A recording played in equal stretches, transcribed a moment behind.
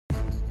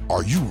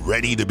Are you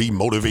ready to be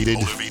motivated?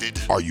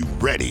 Are you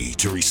ready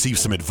to receive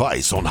some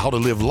advice on how to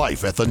live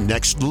life at the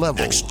next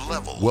level?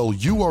 Well,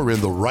 you are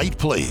in the right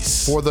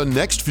place. For the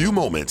next few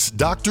moments,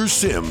 Dr.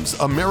 Sims,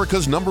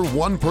 America's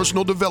 #1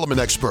 personal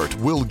development expert,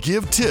 will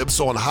give tips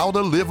on how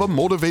to live a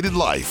motivated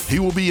life. He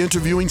will be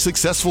interviewing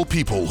successful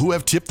people who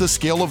have tipped the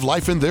scale of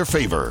life in their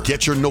favor.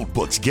 Get your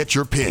notebooks, get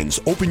your pens,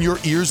 open your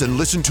ears, and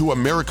listen to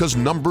America's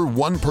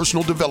 #1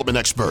 personal development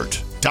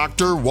expert,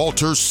 Dr.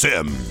 Walter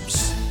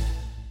Sims.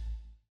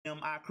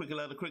 I, cricket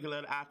letter,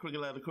 I, cricket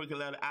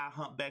letter, I,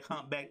 humpback,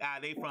 I,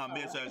 they from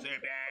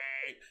Mississippi.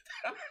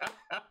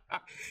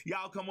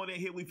 Y'all come on in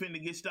here, we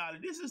finna get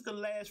started. This is the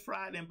last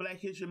Friday in Black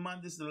History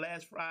Month. This is the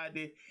last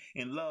Friday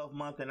in Love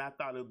Month, and I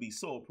thought it would be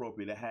so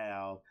appropriate to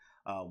have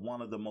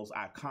one of the most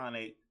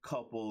iconic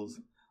couples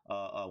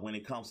when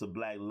it comes to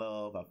black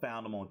love. I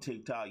found them on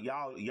TikTok.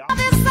 Y'all this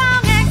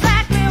song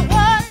exactly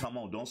what? Come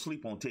on, don't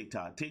sleep on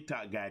TikTok.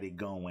 TikTok got it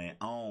going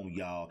on,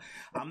 y'all.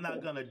 I'm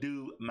not gonna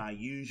do my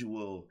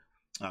usual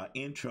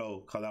intro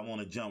because I want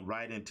to jump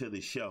right into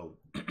the show.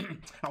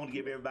 I want to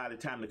give everybody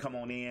time to come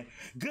on in.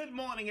 Good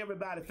morning,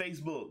 everybody.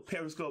 Facebook,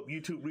 Periscope,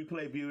 YouTube,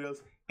 replay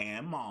viewers,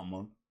 and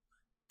Mama,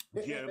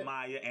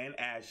 Jeremiah, and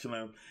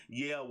Ashlyn.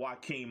 Yeah,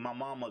 Joaquin, my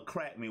mama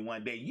cracked me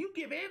one day. You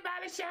give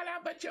everybody a shout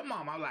out but your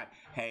mama. I'm like,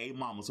 hey,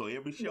 Mama. So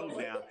every show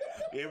now,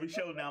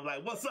 I'm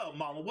like, what's up,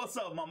 Mama? What's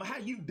up, Mama? How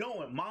you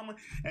doing, Mama?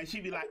 And she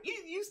be like,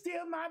 you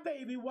still my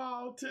baby,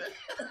 Walter.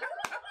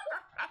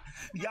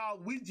 Y'all,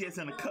 we just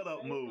in a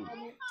cut-up mood.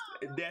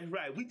 That's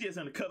right. We just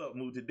in a cut-up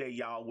mood today,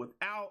 y'all.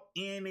 Without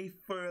any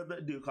further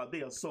ado, because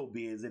they are so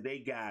busy. They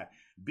got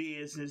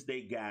business.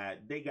 They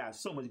got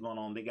so much going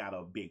on. They got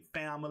a big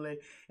family.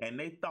 And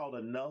they thought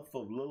enough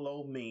of little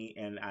old me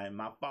and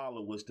my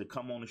followers to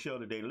come on the show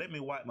today. Let me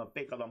wipe my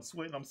face because I'm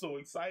sweating. I'm so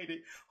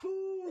excited.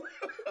 Woo!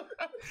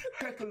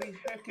 Hercules,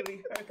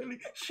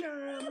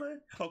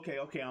 Sherman. Okay,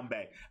 I'm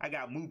back. I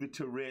got movie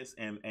to rest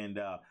and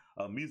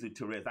music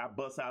to rest. I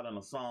bust out on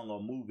a song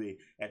or movie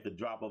at the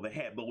drop of a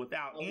hat. But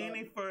without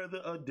any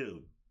further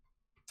ado,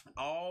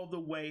 all the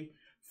way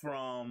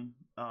from,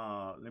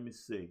 let me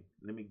see.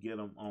 Let me get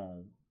them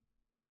on.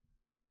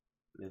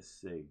 Let's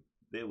see.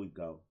 There we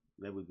go.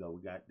 We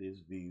got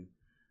this view.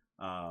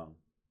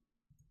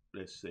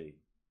 Let's see.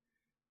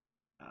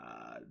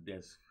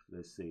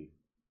 Let's see.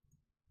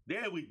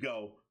 There we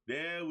go.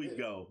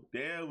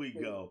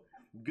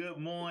 Good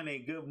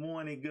morning.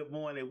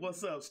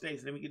 What's up,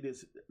 Stacey? Let me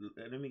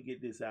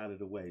get this out of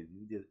the way.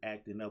 You just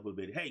acting up a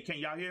bit. Hey, can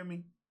y'all hear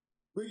me?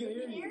 We can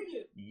hear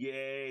you.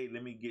 Yay,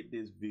 let me get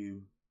this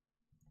view.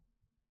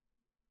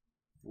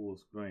 Full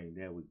screen.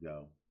 There we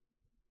go.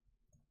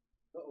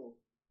 Uh-oh.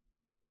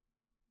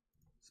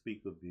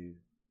 Speaker view.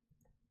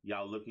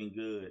 Y'all looking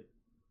good.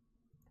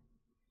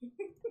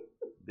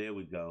 There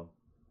we go.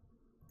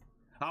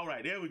 All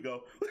right, there we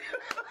go.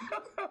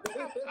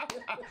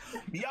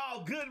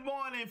 Y'all, good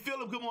morning.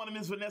 Philip, good morning.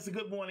 Miss Vanessa,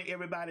 good morning,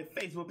 everybody.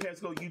 Facebook,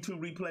 Periscope, YouTube,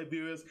 replay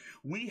viewers.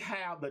 We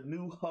have the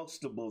new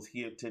Huxtables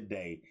here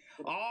today,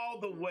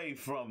 all the way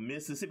from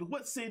Mississippi.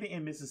 What city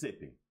in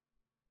Mississippi?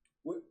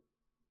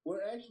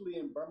 We're actually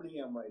in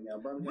Birmingham right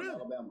now,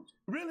 Alabama.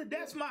 Really?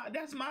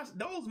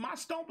 Those my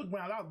stomping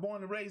ground. I was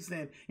born and raised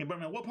in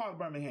Birmingham. What part of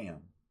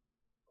Birmingham?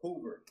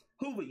 Hoover,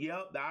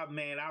 yep. That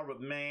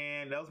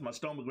was my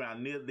stomping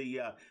ground near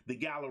the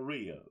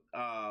Galleria.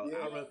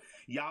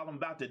 Y'all, I'm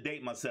about to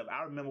date myself.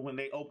 I remember when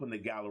they opened the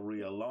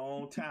Galleria a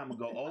long time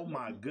ago. Oh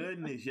my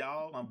goodness,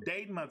 y'all, I'm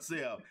dating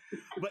myself.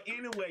 But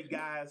anyway,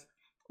 guys,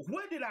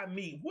 where did I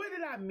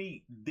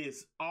meet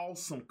this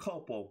awesome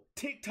couple?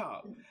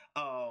 TikTok.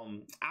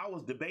 I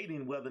was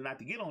debating whether or not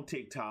to get on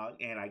TikTok,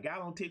 and I got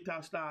on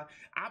TikTok.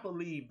 I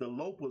believe the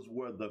Lopers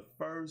were the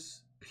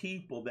first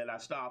people that I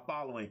started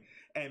following,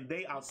 and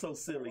they are so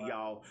silly,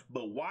 y'all.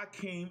 But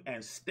Joaquin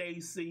and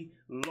Stacy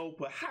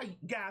Loper, how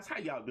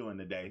y'all doing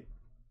today?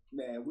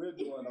 Man, we're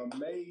doing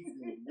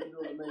amazing.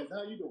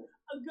 How you doing?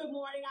 Good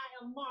morning.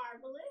 I am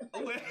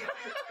marvelous.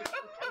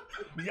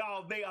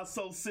 Y'all, they are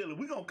so silly.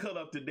 We're going to cut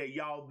up today,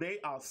 y'all.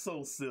 They are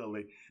so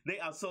silly.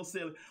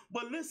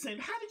 But listen,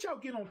 how did y'all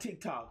get on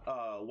TikTok,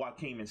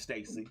 Joaquin and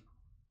Stacy?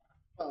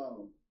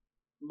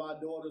 My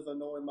daughters are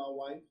knowing my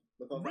wife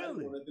because I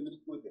didn't want anything to do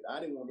with it.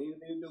 I didn't want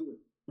anything to do with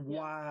it.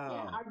 Wow.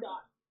 Yeah,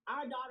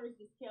 our daughters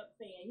just kept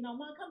saying,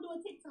 Mom, come do a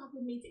TikTok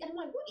with me. And I'm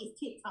like, what is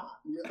TikTok?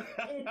 Yeah.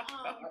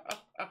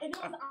 And it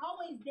was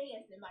always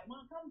dancing. Like,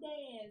 Mom, come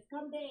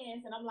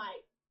dance. And I'm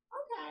like,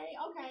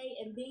 okay.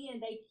 And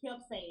then they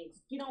kept saying,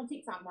 get on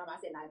TikTok, Mom.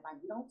 I said, now, if I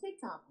get on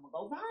TikTok, I'm going to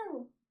go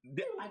viral.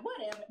 Like,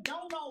 whatever.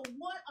 Don't know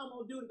what I'm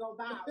going to do to go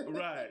viral.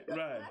 Right. I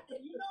said,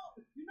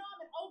 I'm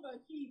an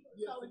overachiever.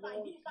 Yes, so if I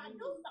do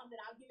something,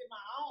 I'll give it my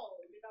all,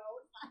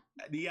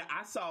 Yeah,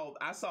 I saw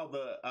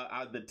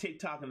the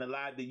TikTok and the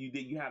live that you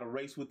did. You had a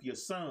race with your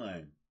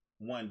son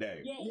one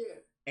day. Yeah.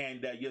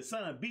 And your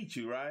son beat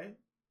you, right?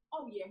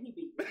 Oh yeah, he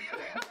beat me.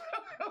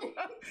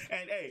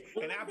 And hey, it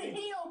was a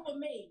hill for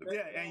me.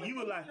 Yeah, and you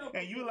were like,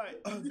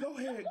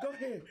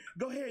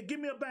 go ahead, give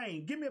me a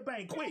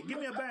bang, quick, give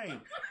me a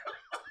bang.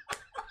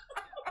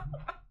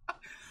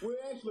 We're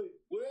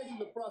actually in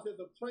the process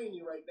of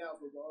training right now,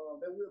 so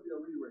there will be a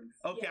re-race.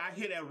 Okay, I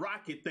hear that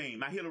rocket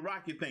theme. I hear the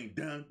rocket theme.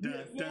 Dun,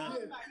 dun, dun.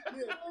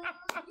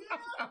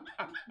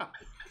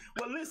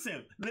 Well,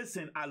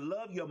 listen, I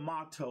love your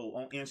motto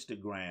on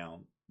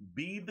Instagram.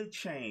 Be the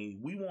change.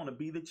 We want to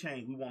be the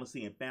change we want to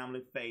see in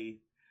family, faith,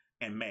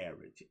 and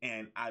marriage.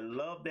 And I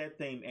love that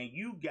thing. And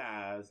you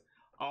guys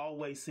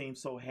always seem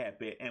so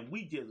happy. And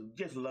we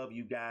just love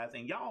you guys.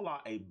 And y'all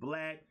are a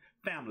black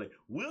family.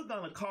 We're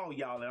going to call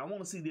y'all. And I want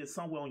to see this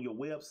somewhere on your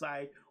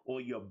website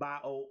or your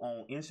bio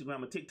on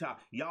Instagram or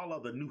TikTok. Y'all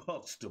are the new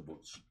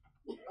Huxtables.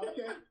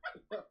 Okay.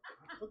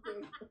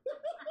 Okay.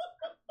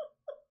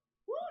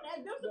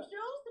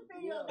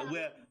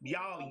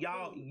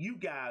 Well, you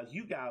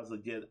guys are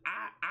just.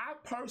 I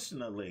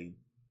personally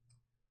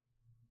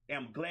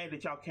am glad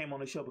that y'all came on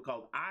the show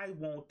because I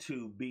want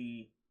to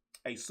be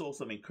a source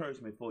of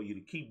encouragement for you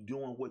to keep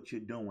doing what you're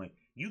doing.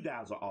 You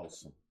guys are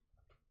awesome.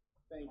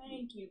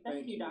 Thank you,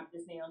 Dr.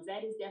 Sims.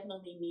 That is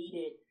definitely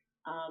needed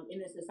in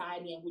the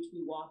society in which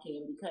we walk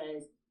in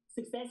because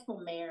successful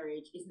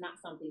marriage is not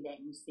something that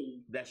you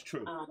see. That's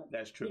true.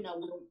 That's true. You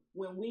know,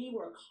 when we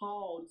were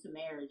called to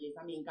marriages,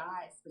 I mean,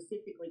 God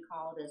specifically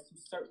called us to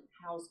certain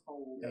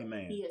households.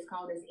 Amen. He has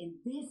called us in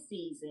this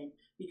season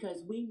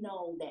because we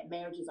know that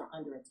marriages are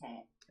under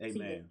attack. Amen. See,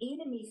 the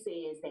enemy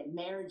says that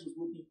marriages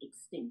will be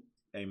extinct.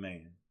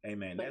 Amen.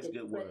 Amen. That's a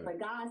good word. But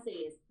God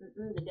says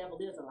the devil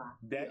is a lie.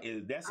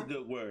 That's a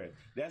good word.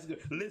 That's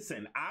good.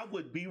 Listen, I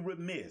would be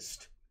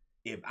remiss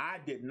if I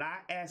did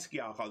not ask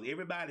y'all because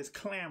everybody's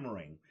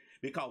clamoring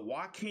because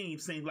Joaquin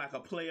seems like a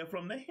player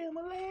from the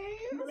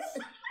Himalayas.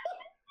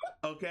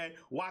 Okay,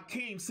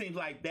 Joaquin seems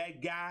like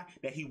that guy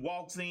that he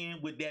walks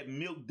in with that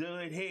milk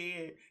dud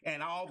head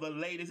and all the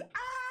ladies.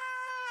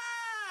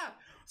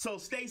 So,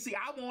 Stacey,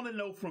 I want to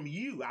know from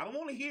you. I don't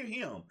want to hear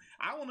him.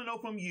 I want to know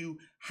from you,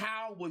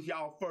 how was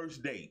y'all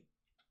first date?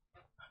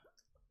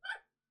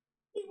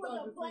 He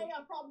was a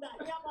player from the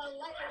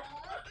Himalayas.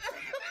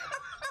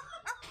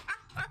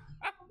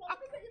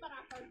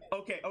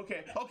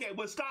 Okay.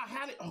 Well, start.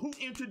 Who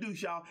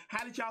introduced y'all?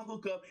 How did y'all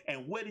hook up?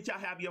 And where did y'all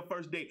have your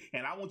first date?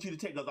 And I want you to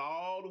take us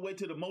all the way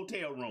to the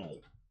motel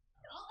room.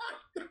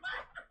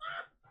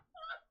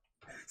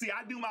 See,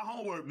 I do my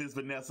homework, Miss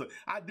Vanessa.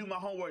 I do my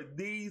homework.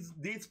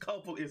 This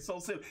couple is so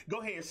simple.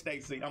 Go ahead,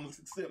 Stacey. I'm gonna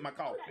sip my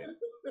coffee.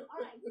 All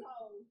right. So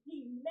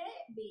he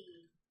met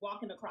me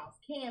walking across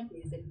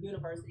campus at the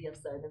University of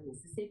Southern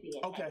Mississippi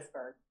in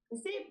Hattiesburg,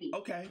 Mississippi.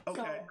 Okay.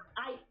 So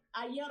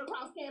I yelled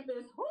across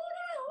campus, "Who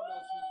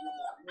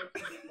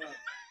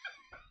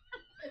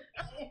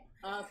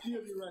I'll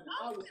still be running.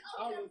 I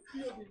will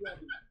still be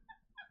running.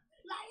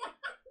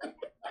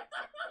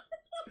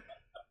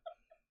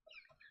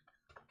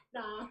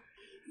 Nah,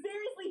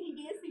 seriously, he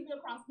did see me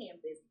across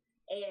campus.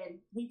 And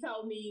he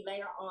told me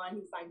later on,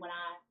 he's like, when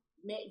I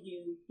met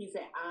you, he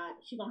said,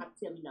 she's going to have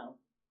to tell me no.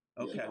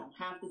 Okay. She's going to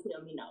have to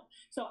tell me no.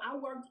 So I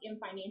worked in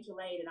financial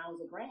aid and I was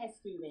a grad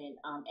student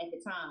at the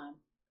time.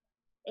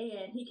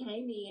 And he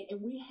came in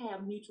and we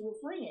have mutual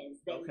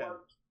friends that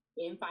worked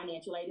in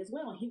financial aid as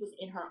well. And he was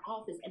in her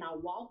office and I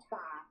walked by.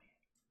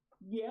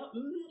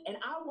 And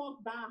I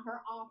walked by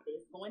her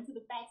office going to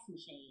the fax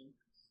machine.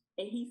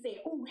 And he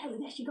said, "Oh, Heather,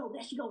 there she go.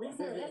 That's her.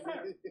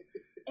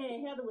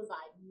 And Heather was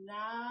like,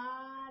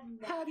 nah.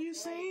 Have you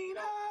seen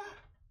her?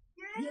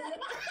 Yeah.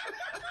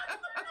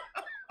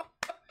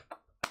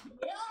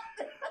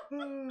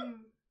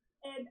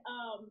 And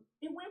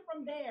it went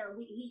from there.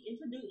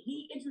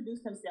 He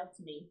introduced himself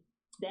to me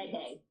that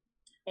day.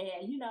 And,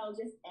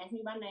 just asked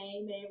me my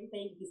name and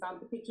everything. He saw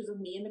the pictures of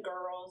me and the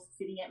girls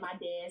sitting at my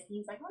desk. He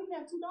was like, "Oh, you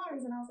have 2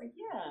 daughters?" And I was like,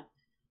 "Yeah."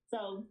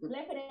 So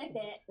left it at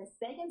that. The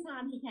second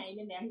time he came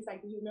in there, he's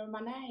like, "Do you remember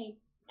my name?"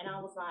 And I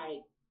was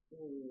like,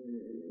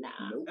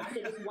 "Nah." Nope. I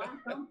said, "It's why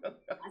something."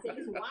 I said,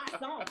 "It's why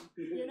something."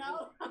 I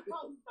was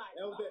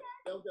like,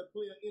 that was that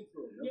player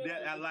intro.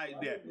 I like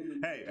that.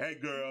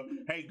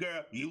 Hey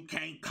girl, you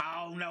can't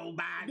call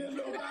nobody.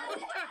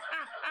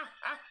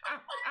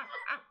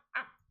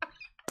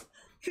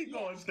 Keep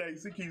going,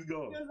 Stacey. Keep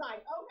going. He was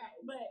like, "Okay,"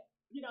 but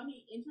he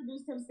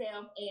introduced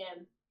himself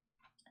and.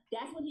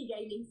 That's when he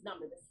gave me his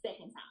number the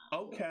second time.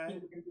 Okay.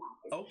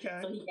 So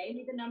he gave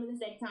me the number the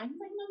second time. He's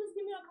like, "Just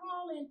give me a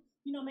call and,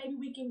 maybe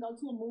we can go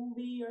to a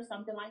movie or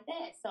something like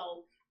that."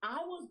 So I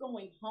was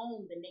going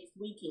home the next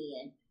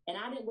weekend and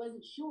I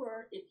wasn't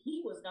sure if he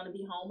was going to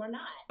be home or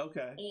not.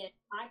 Okay. And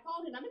I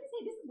called him. Let me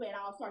say, this is where it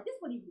all started. This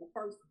wasn't even the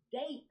first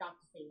date,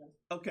 Dr. Sims.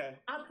 Okay.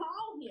 I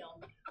called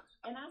him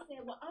and I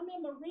said, "Well, I'm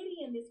in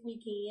Meridian this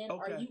weekend.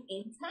 Okay. Are you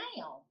in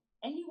town?"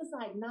 And he was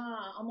like,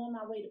 "Nah, I'm on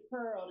my way to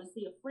Pearl to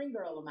see a friend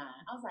girl of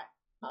mine." I was like,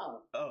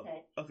 oh,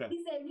 okay.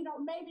 He said,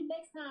 maybe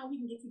next time we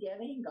can get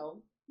together and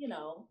go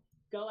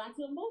out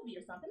to a movie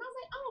or something. I was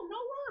like, "Oh, no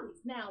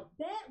worries." Now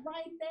that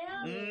right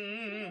there,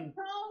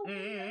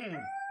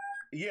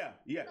 yeah.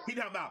 He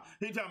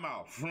talking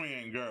about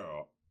friend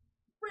girl.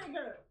 Friend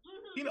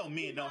girl.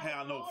 Men don't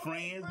have no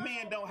friends.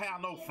 Men don't have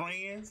no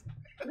friends.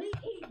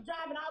 He's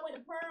driving all the way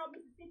to Pearl,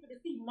 Mississippi to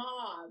see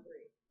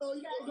Margaret. Oh,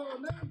 you know her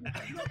name.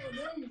 You know her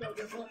name,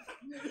 though.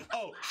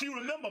 Oh, she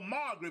remember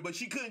Margaret, but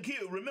she couldn't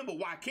remember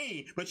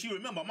Joaquin, but she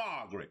remember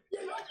Margaret.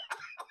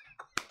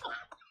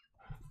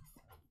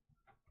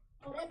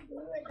 Oh, that's good.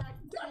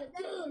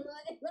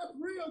 That's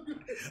real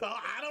good.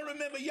 I don't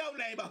remember your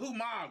name, but who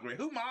Margaret?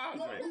 Who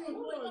Margaret? Okay.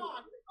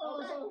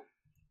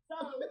 So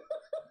I was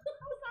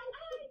like,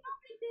 hey,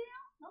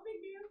 no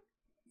big deal.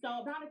 So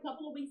about a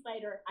couple of weeks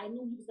later, I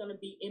knew he was going to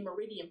be in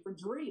Meridian for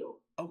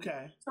drill.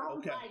 Okay. So I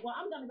was like, well,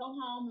 I'm going to go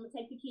home. I'm going to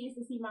take the kids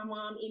to see my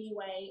mom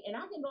anyway, and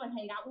I can go and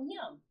hang out with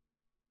him.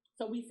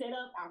 So we set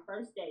up our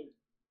first date,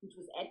 which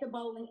was at the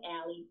bowling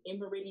alley in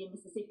Meridian,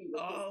 Mississippi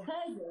with his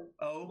cousin.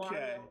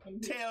 Okay.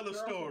 Tell the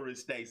story,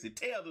 Stacey.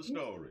 Tell the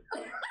story.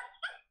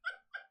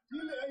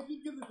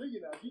 She gives it to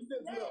you now. She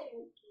says it up.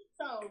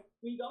 So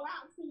we go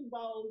out to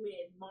bowl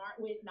not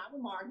with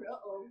Margaret.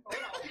 Hold on.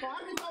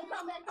 Margaret's gonna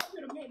come back up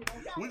in a minute.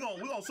 Okay? We're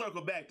gonna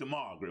circle back to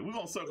Margaret. We're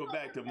gonna circle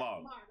back to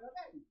Margaret.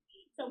 Okay?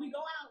 So we go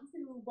out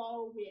to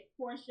bowl with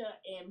Portia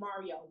and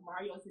Mario.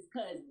 Mario's his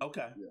cousin.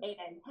 Okay.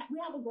 And we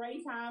have a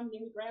great time.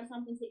 Then we grab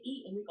something to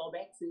eat and we go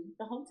back to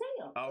the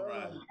hotel. All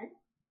right.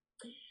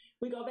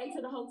 We go back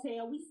to the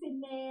hotel. We sitting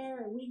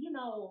there and we,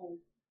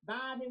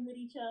 vibing with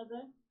each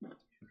other.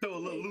 Throw a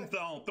little Luther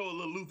on.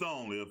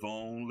 If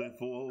only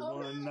for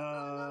one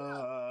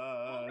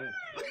night.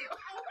 Okay,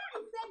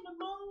 setting the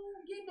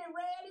mood, getting it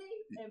ready,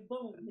 and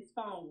boom, his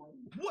phone went.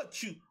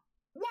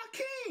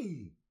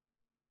 Joaquin?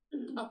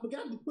 I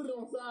forgot to put it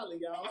on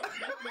silent, y'all.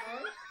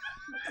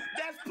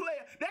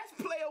 That's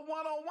player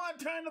 101.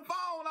 Turn the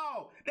phone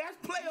off. That's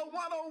player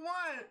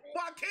 101.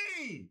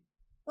 Joaquin.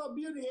 Her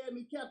beauty had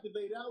me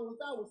captivated. I was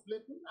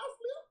slipping. I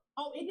slipped.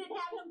 Oh, it didn't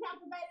have him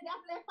captivated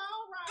after that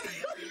phone right?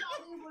 It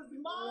was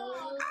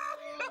mom.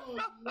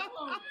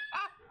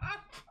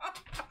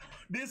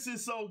 This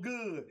is so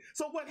good.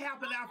 So what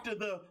happened after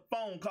the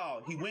phone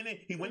call? He went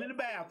in the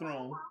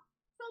bathroom.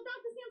 So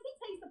Dr. Sims, he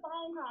takes the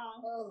phone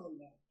call. Oh,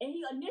 and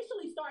he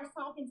initially starts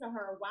talking to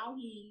her while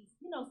he's,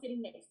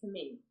 sitting next to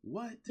me.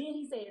 What? Then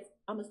he says,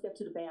 I'm going to step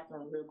to the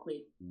bathroom real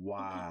quick.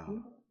 Wow.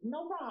 Okay.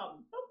 No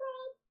problem.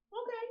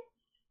 Okay.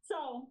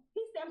 So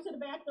he steps to the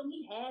bathroom.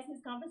 He has his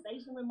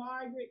conversation with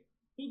Margaret.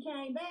 He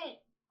came back.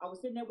 I was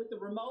sitting there with the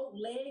remote,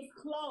 legs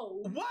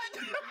closed. What?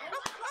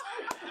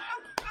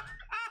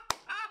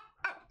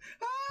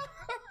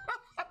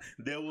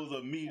 There was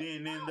a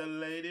meeting in the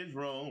ladies'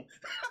 room.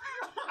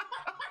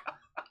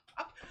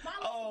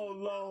 Oh,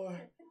 Lord.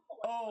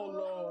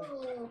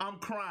 I'm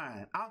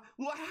crying. How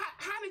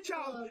did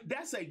y'all,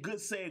 that's a good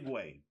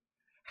segue.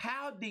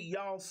 How did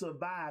y'all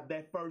survive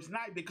that first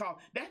night? Because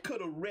that could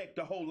have wrecked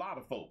a whole lot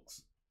of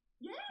folks.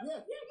 Yeah, you're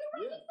right.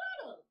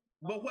 Yeah.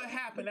 But what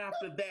happened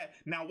after that?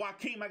 Now,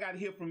 Joaquin, I got to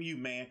hear from you,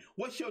 man.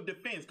 What's your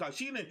defense? Because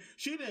she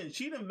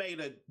done made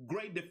a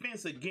great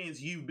defense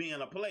against you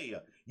being a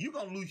player. You're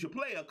going to lose your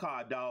player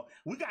card, dog.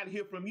 We got to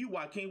hear from you,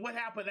 Joaquin. What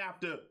happened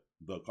after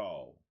the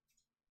call?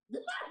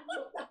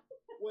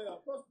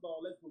 Well, first of all,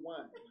 let's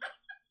rewind.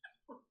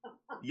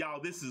 Y'all,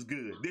 this is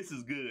good. This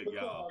is good,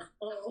 y'all.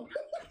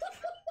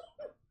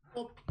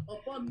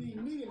 Upon me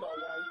meeting my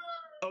wife,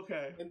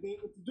 okay, and being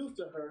introduced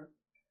to her,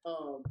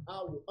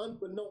 I was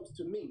unbeknownst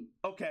to me.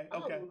 Okay.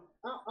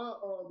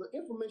 The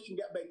information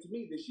got back to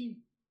me that she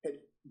had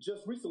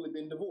just recently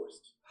been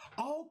divorced.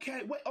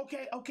 Okay. Wait.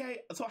 Okay.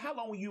 So, how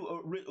long were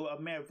you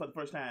married for the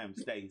first time,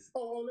 Stace?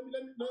 No.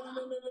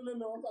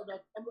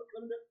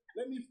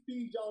 Let me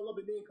speed y'all up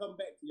and then come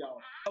back to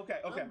y'all. Okay.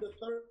 I'm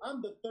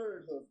the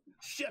third husband.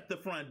 Shut the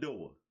front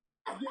door.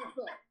 Yes,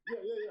 sir.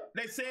 Yeah.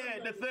 They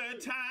said the third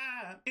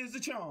time is the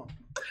charm.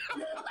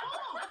 Yeah.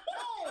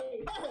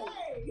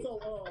 Hey. So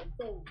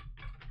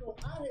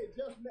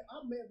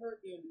I met her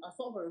I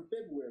saw her in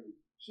February.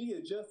 She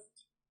had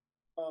just,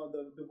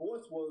 the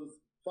divorce was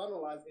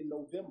finalized in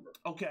November.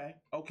 Okay.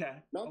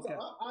 Now,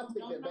 I'll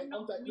take that back.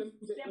 We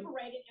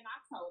separated in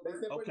October. They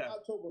separated in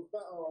October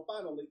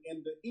finally,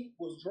 and the ink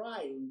was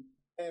drying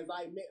as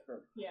I met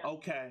her. Yeah.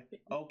 Okay.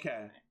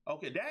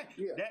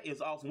 That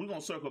is awesome. We're going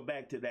to circle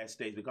back to that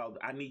stage because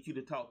I need you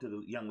to talk to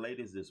the young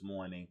ladies this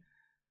morning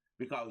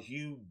because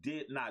you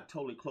did not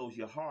totally close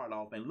your heart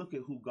off, and look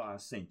at who God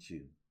sent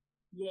you.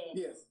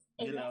 Yes.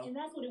 And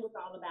that's what it was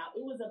all about.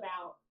 It was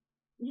about,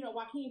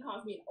 Joaquin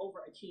calls me an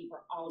overachiever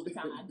all the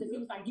time because he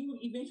was like, you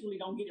eventually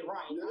don't get it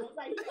right. I was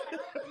like, you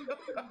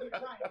get it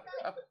right.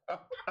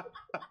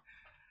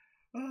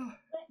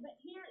 But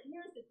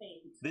here's the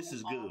thing. This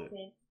is good.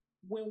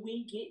 When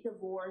we get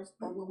divorced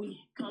or when we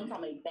come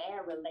from a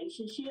bad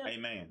relationship,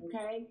 amen.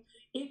 Okay,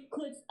 it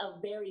puts a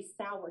very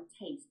sour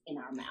taste in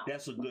our mouth.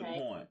 That's a good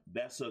point.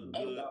 That's a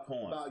good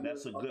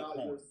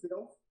point.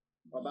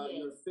 About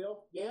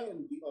yourself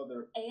and the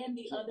other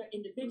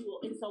individual.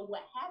 And so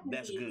what happens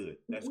That's is good.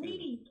 That's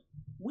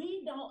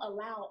we don't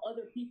allow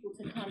other people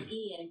to come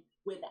in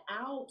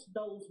without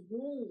those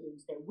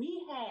wounds that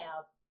we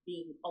have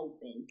being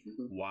open.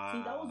 Wow.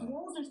 See, those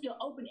wounds are still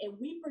open, and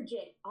we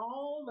project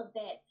all of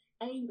that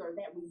anger,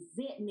 that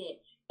resentment,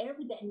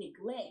 that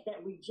neglect,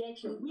 that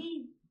rejection.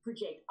 We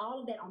project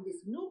all of that on this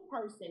new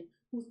person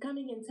who's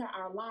coming into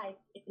our life,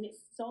 and it's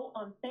so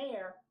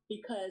unfair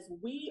because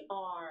we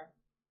are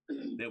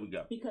there we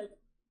go.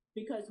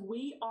 Because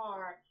we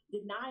are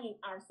denying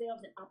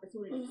ourselves an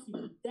opportunity to see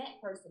who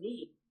that person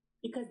is,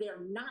 because they're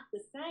not the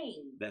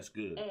same. That's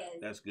good.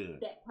 That's good.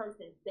 That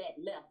person that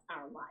left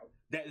our life.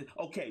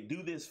 Okay,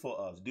 do this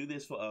for us. Do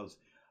this for us.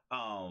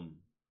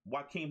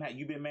 Joaquin, have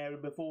you been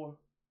married before?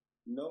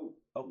 No.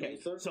 Okay.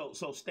 No, sir.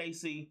 So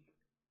Stacy,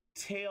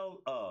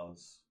 tell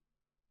us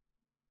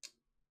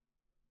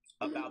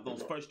about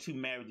those first two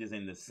marriages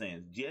in the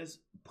sense. Just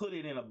put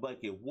it in a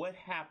bucket. What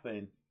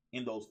happened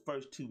in those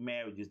first two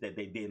marriages that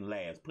they didn't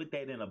last? Put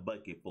that in a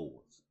bucket for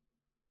us.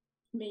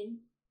 Me.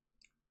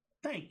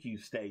 Thank you,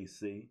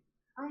 Stacy.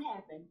 I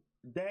haven't.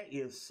 That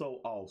is so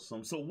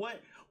awesome. So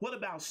what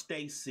about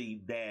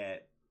Stacy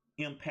that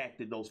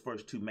impacted those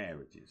first two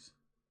marriages?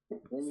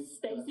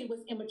 Stacy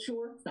was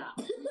immature. Stop.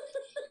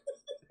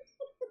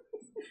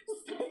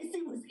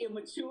 Stacy was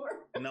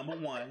immature. Number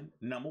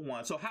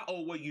one. So how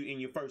old were you in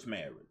your first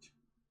marriage?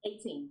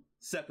 18.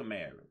 Second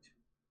marriage?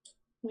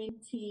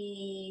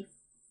 23,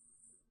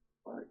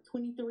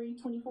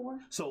 24.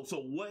 So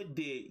what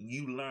did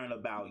you learn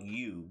about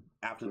you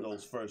after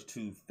those first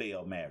two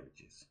failed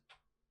marriages?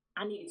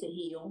 I needed to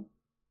heal.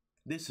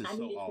 This is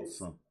so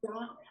awesome.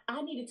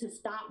 I needed to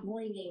stop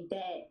bringing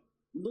that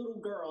little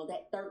girl,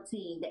 that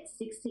 13, that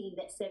 16,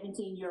 that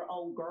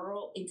 17-year-old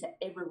girl into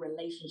every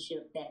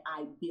relationship that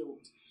I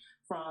built,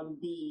 from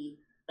the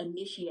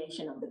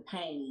initiation of the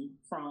pain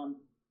from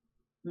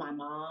my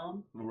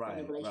mom, right,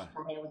 from the relationship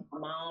I had with my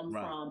mom,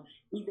 from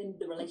even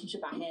the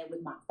relationship I had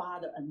with my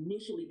father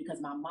initially,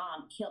 because my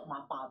mom kept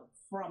my father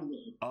from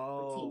me.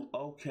 Oh,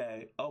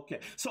 okay.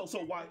 So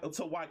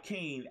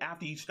Joaquin,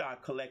 after you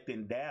start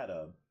collecting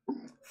data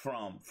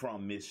from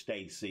Miss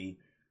Stacy,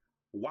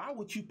 why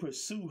would you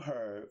pursue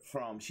her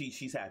from,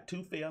 she's had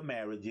two failed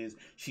marriages,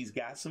 she's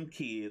got some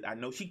kids, I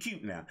know she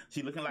cute now,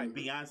 she looking like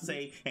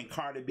Beyonce and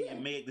Cardi B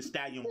and Meg Thee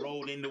Stallion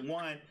rolled into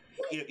one.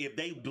 If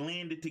they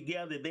blended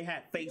together, they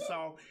had face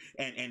off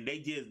and they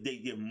just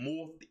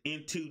morphed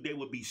into, they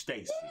would be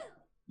Stacy.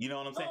 You know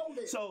what I'm saying?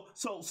 So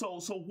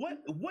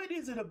what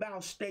is it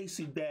about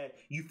Stacy that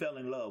you fell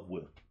in love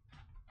with?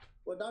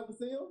 Well, Dr.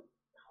 Sim,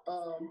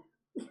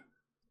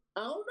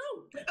 I don't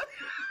know.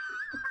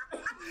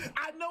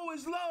 I know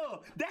it's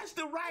love. That's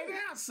the right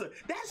answer.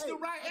 That's the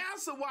right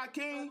answer,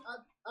 Joaquin.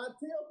 I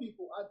tell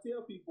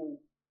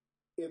people,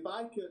 if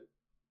I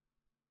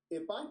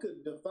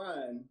could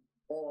define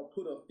or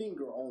put a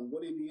finger on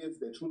what it is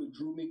that truly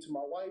drew me to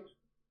my wife,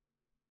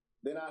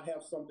 then I'd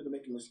have something to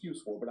make an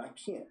excuse for, but I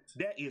can't.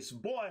 That is,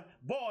 boy,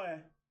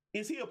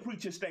 is he a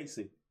preacher,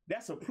 Stacy?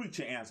 That's a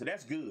preacher answer.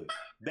 That's good.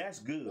 That's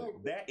good. No,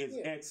 that is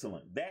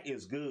excellent. That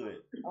is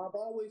good. I've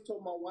always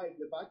told my wife,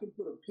 if I can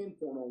put a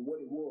pinpoint on what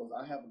it was,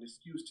 I have an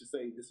excuse to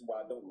say this is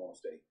why I don't want to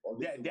stay. Or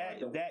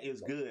that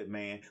is good,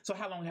 man. So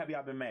how long have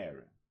y'all been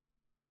married?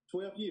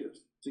 12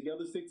 years.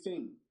 Together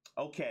 16.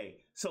 Okay.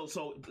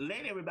 So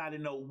let everybody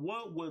know,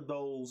 what were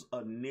those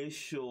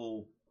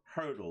initial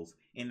hurdles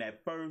in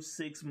that first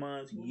 6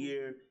 months,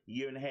 year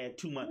and a half,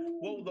 2 months?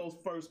 What were those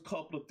first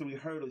couple of 3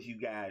 hurdles you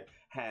guys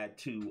had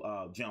to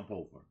jump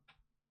over?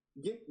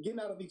 Getting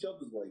out of each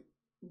other's way.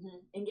 Mm-hmm.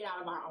 And get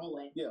out of our own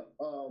way. Yeah.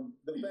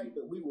 The fact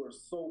that we were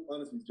so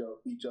honest with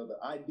each other.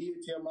 I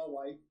did tell my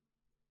wife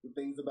the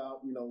things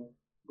about,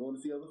 going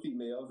to see other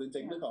females and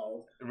taking the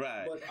calls.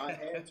 Right. But I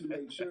had to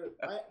make sure,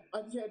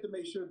 I just had to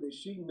make sure that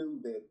she knew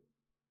that,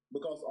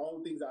 because all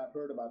the things I've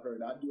heard about her,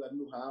 and I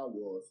knew how I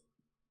was.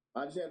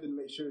 I just had to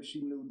make sure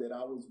she knew that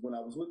when I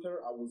was with her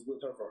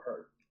for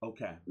her.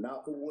 Okay.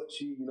 Not for what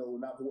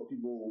not for what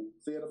people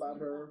said about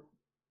her.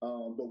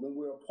 But when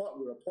we're apart,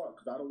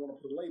 because I don't want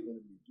to put a label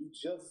on you. You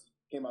just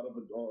came out of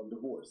a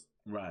divorce.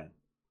 Right.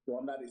 So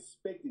I'm not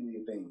expecting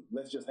anything.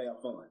 Let's just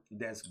have fun.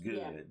 That's good.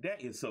 Yeah.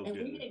 That is so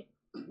good.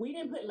 We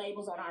didn't put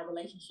labels on our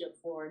relationship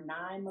for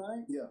 9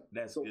 months. Yeah.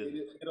 That's so good.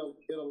 It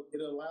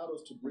allowed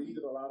us to breathe.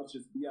 It allowed us to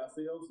just be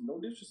ourselves. No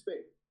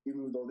disrespect.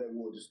 Even though that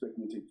would disrespect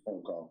me to take the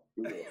phone call.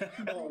 It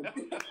was.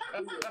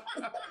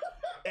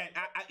 And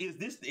is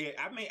this?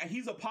 I mean,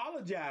 he's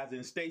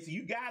apologizing, Stacy.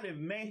 You got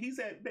him, man. He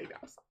said, "Baby,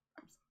 I'm sorry."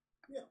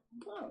 Yeah,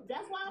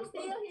 that's why I'm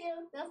still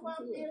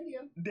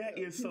here. That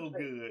is so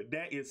good.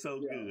 That is so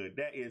good.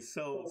 That is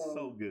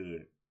so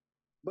good.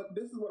 But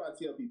this is what I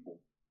tell people: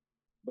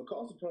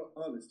 because of her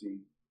honesty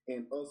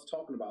and us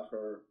talking about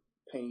her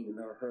pain and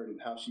her hurt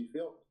and how she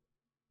felt,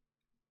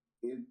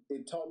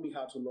 it taught me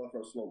how to love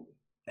her slowly.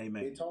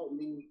 Amen. It taught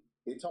me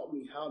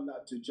how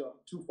not to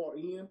jump too far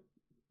in,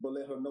 but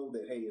let her know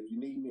that, hey, if you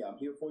need me, I'm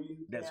here for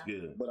you. That's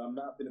good. But I'm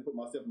not going to put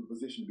myself in a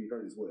position to be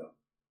hurt as well.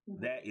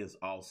 That is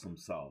awesome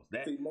sauce.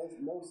 See, most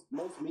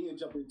men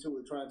jump into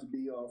it trying to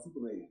be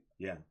Superman.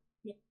 Yeah.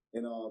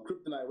 And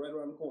kryptonite right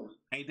around the corner.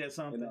 Ain't that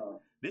something? And,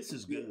 this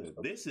is good.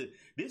 Yeah.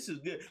 This is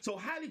good. So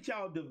how did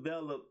y'all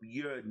develop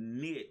your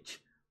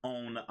niche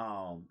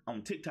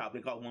on TikTok,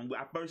 because when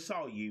I first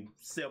saw you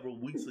several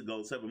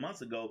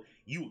months ago,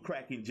 you were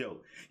cracking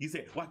jokes. You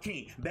said,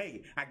 "Joaquin,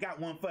 baby, I got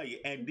one for you,"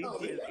 and this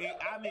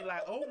I mean,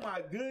 like, oh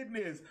my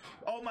goodness,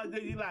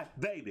 you're like,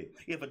 baby,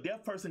 if a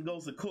deaf person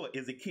goes to court,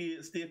 is a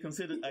kid still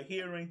considered a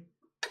hearing?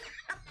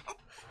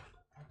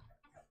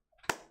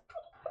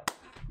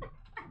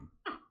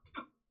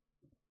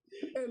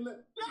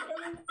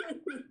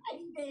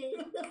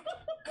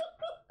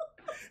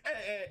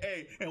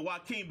 And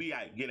Joaquin be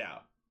like, get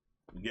out,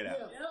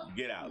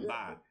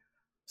 bye.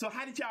 So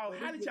how did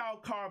y'all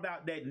carve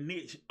out that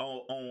niche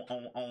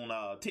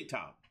on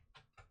TikTok?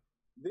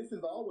 This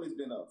has always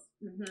been us.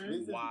 Mm-hmm.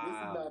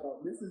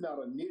 This is not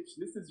a niche.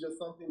 This is just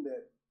something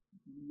that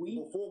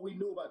before we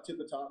knew about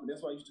TikTok, and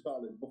that's why I used to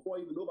call it. Before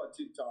I even knew about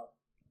TikTok,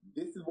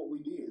 this is what we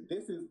did.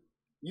 This is,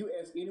 you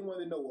ask anyone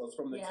that know us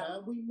from the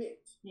time we met.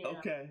 Yeah.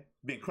 Okay,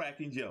 been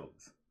cracking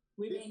jokes.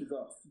 This is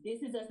us.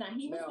 This is us. Now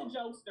he was the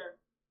jokester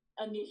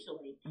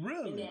initially.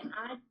 Really? And then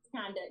I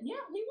kind of, he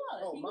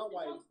was. Oh, he my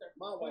was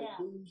wife,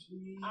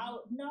 bougie.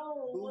 Oh,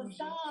 no,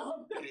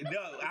 stop.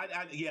 No,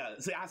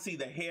 See, I see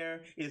the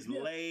hair is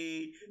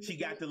laid. She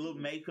got the little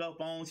makeup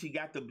on.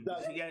 I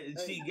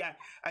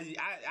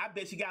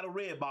bet she got her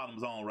red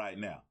bottoms on right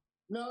now.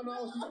 No,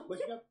 but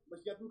she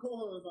got them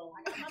cold on.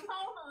 I got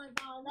my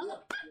cold on.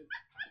 No.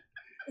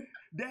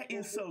 That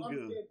is so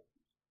good.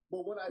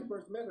 But when I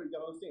first met her, you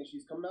gotta understand,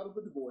 she's coming out of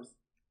a divorce.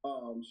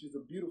 She's a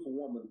beautiful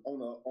woman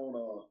on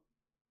a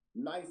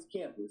nice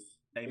campus.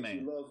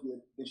 Amen.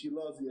 And she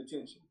loves the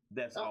attention.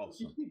 That's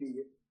awesome.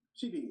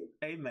 She did.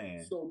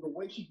 Amen. So the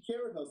way she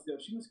carried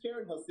herself, she was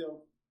carrying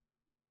herself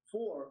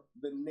for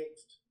the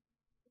next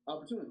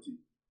opportunity.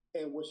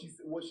 And what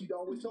she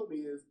always told me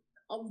is,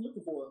 I was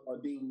looking for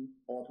a dean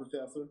or a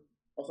professor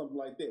or something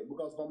like that,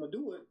 because if I'm gonna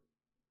do it,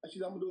 I'm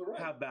gonna do it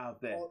right. How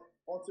about that?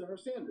 Or to her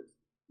standards.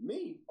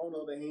 Me, on the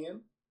other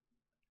hand,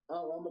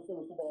 I'm a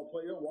former football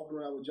player, walking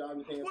around with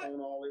jogging pants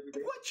on all every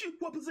day.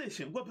 What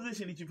position? What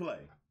position did you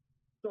play?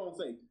 Strong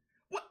safety.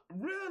 What?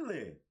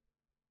 Really?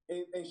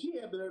 And she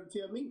had the nerve to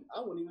tell me I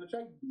wasn't even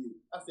attracted to you.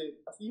 I said,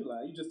 you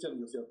lying. You just telling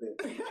yourself that.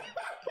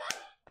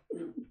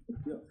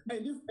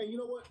 And you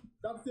know what,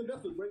 Dr. Sim,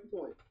 that's a great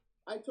point.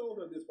 I told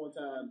her this one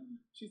time.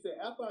 She said,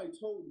 after I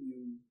told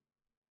you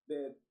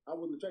that I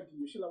wasn't attracted to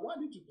you, she's like, why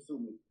did you pursue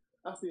me?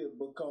 I said,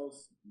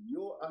 because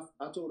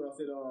I told her,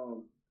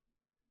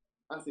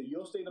 I said,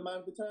 your state of mind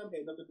at the time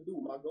had nothing to do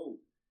with my goal.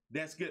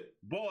 That's good.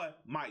 Boy,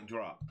 mic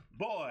drop.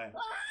 Boy,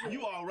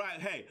 you all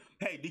right. Hey,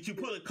 did you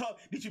put a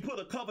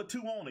cover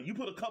 2 on it? You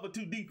put a cover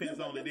 2 defense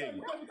on it, didn't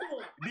you?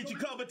 Did you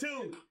cover 2?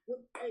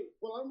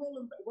 When I'm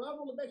rolling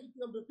back, she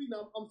comes to feet,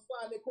 I'm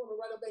sliding that corner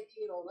right up back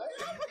in on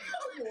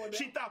that.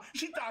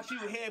 She thought she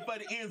was headed for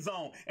the end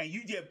zone, and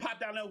you just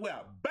popped down there.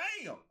 Well,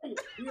 bam!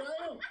 Here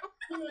I am.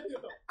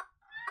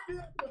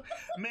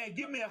 Man,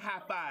 give me a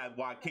high five,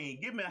 Joaquin.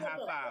 Give me a high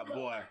five,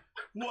 boy.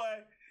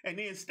 What? And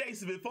then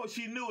Stacy, before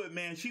she knew it,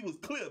 man, she was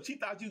clipped. She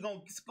thought you was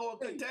gonna score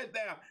a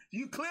touchdown.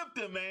 You clipped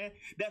her, man.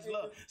 That's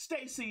love.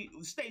 Stacy,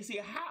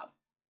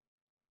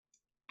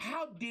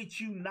 how did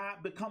you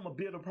not become a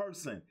bitter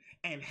person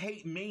and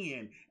hate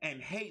men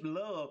and hate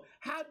love?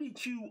 How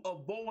did you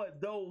avoid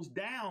those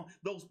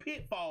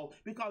pitfalls?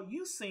 Because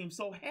you seem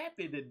so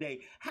happy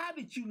today. How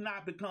did you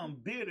not become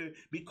bitter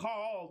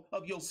because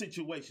of your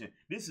situation?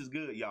 This is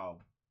good, y'all.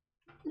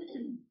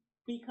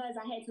 Because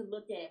I had to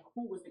look at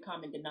who was the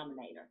common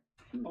denominator,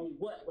 or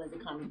what was the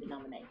common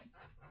denominator.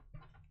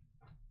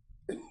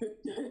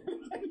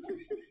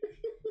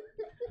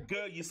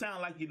 Girl, you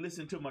sound like you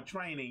listen to my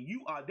training.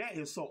 That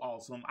is so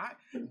awesome.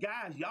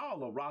 Guys,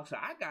 y'all are rockstar.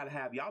 I gotta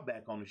have y'all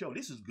back on the show.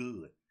 This is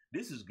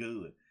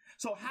good.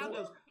 So how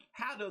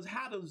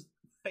does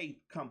faith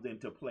come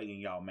into play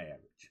in y'all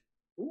marriage?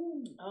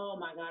 Ooh. Oh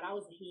my God, I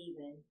was a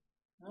heathen.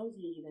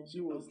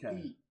 She was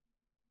heathen.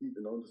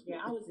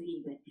 Yeah, I was a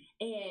heathen.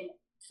 And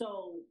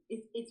so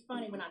it's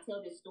funny when I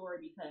tell this story,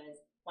 because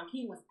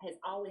Joaquin has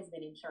always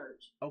been in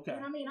church. Okay.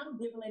 And I mean, I'm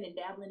dibbling and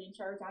dabbling in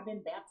church. I've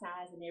been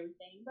baptized and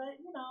everything, but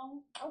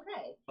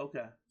okay.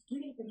 Okay.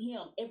 Getting from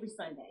him every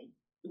Sunday,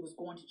 it was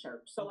going to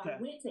church. So I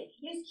went to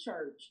his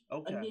church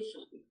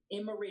initially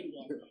in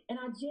Meridian, and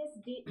I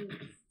just didn't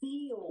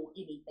feel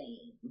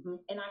anything. Mm-hmm.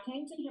 And I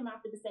came to him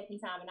after the second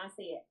time, and I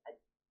said,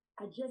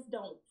 I just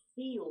don't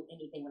feel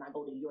anything when I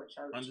go to your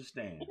church.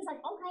 Understand. And it's like,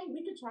 okay,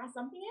 we could try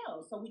something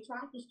else. So we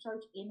tried this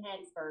church in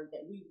Hattiesburg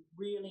that we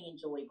really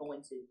enjoyed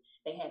going to.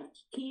 They had a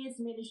kids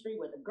ministry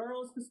where the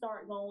girls could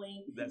start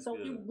going. That's so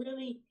good. It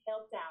really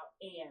helped out.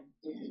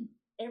 And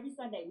every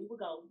Sunday we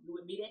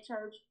would meet at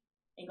church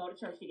and go to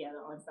church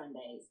together on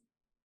Sundays.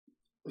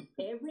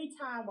 Every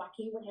time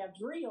Joaquin would have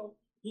drill,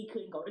 he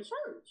couldn't go to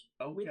church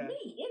with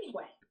me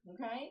anyway.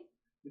 Okay.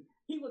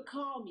 He would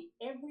call me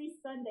every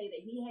Sunday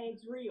that he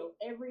had drill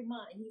every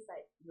month. And he's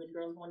like, you and the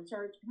girls going to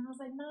church? And I was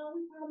like, no,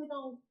 we probably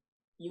don't.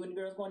 You and the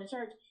girls going to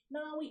church?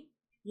 No, we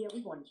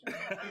going to church.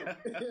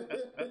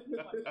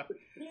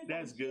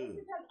 That's like, good.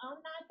 Just because I'm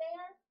not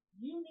there,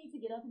 you need to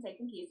get up and take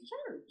them kids to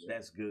church.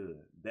 That's good.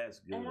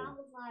 And I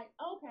was like,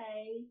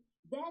 okay.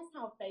 that's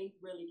how faith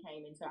really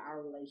came into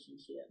our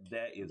relationship.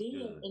 That is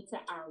then good. into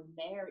our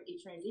marriage. It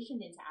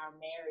transitioned into our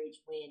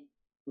marriage when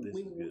This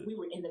is good. we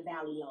were in the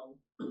valley low,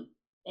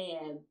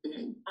 and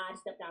I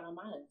stepped out on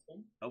my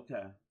husband.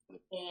 Okay.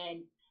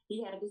 And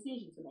he had a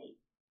decision to make.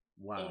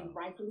 Wow. And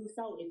rightfully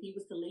so. If he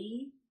was to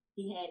leave,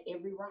 he had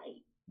every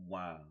right.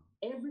 Wow.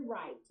 Every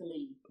right to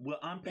leave. Well,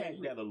 unpack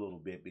that a little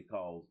bit,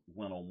 because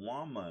when a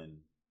woman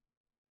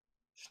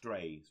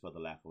strays, for the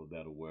lack of a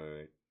better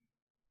word,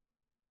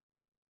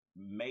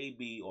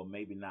 maybe or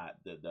maybe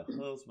not, the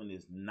husband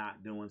is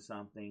not doing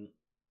something.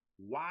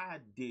 Why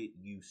did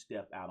you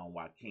step out on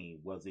Joaquin?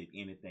 Was it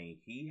anything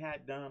he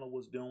had done or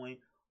was doing,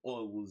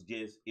 or it was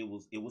just it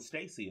was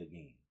Stacy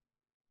again?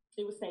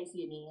 It was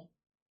Stacy again.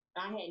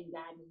 I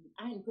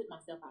hadn't put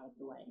myself out of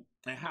the way.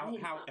 And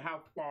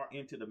how far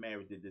into the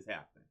marriage did this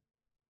happen?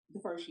 The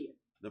first year.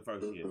 The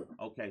first year.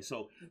 Okay,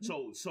 so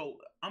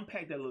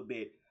unpack that a little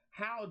bit.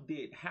 How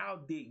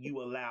did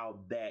you allow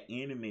that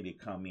enemy to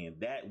come in?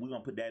 That we're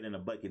gonna put that in a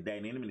bucket.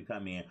 That enemy to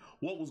come in.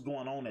 What was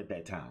going on at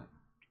that time?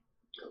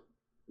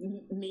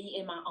 Me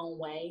in my own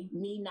way,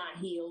 me not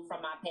healed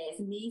from my past,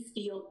 me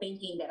still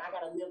thinking that I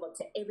got to live up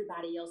to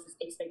everybody else's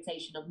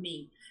expectation of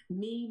me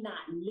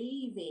not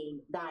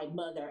leaving thy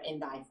mother and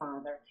thy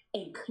father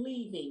and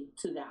cleaving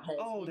to thy husband.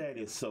 Oh, that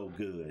is so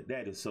good.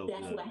 That is so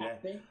That's good. What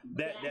happened.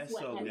 That's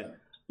so happened. good.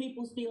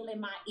 People still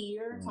in my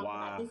ear talking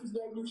about this is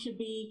where you should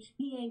be.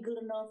 He ain't good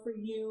enough for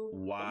you.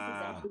 Wow.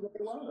 That's exactly what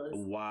it was.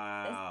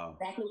 Wow.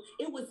 That's exactly.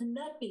 It was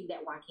nothing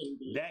that Joaquin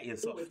did. That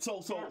is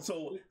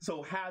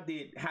so how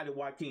did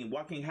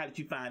Joaquin, how did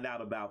you find out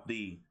about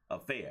the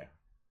affair?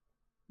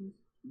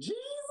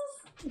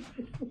 Jesus.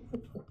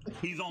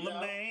 He's on the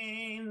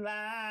main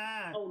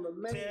line.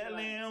 Tell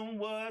him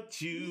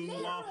what you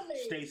want.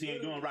 Stacy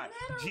ain't doing right.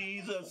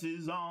 Jesus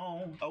is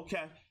on.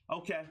 Okay.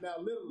 Now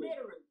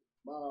literally.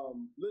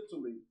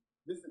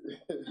 This is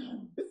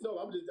no.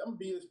 I'm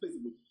being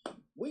explicit.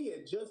 We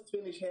had just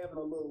finished having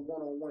a little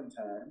one-on-one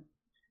time,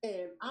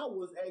 and I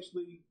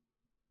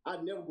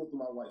never go through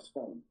my wife's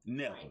phone.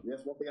 Never.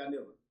 That's one thing I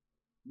never.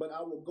 But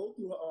I will go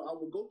through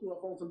her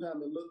phone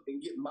sometime and look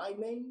and get my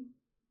name,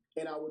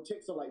 and I will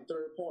text her like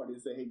third party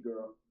and say, "Hey,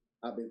 girl,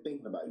 I've been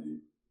thinking about you,"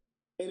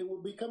 and it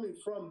will be coming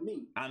from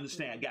me. I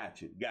understand.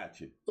 Got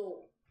you.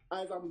 So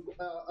as I'm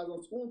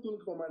scrolling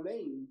through for my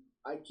name,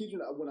 I kid you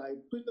not, when I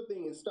put the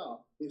thing and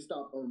stop, it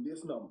stopped on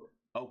this number.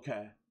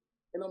 Okay.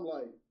 And I'm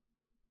like,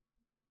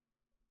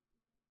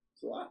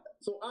 now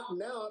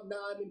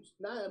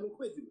I'm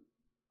inquisitive.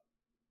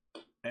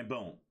 And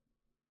boom.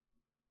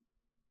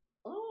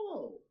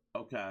 Oh.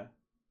 Okay.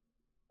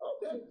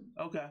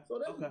 So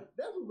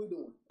that's what we're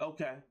doing.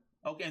 Okay.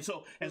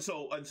 And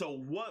so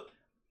what?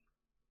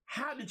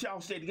 How did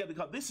y'all stay together?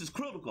 Because this is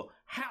critical.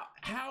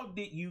 How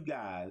did you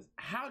guys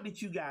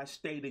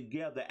stay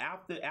together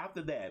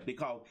after that?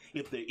 Because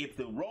if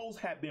the roles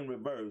had been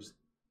reversed,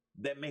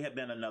 that may have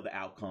been another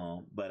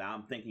outcome. But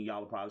I'm thinking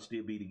y'all will probably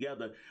still be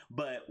together.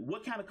 But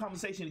what kind of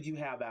conversation did you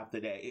have after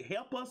that?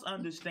 Help us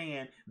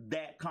understand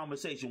that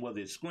conversation. Was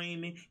it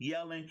screaming,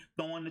 yelling,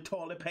 throwing the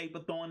toilet paper,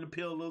 throwing the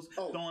pillows,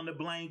 throwing the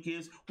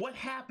blankets? What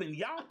happened?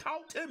 Y'all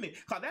talk to me,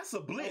 because that's a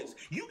blitz.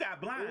 You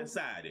got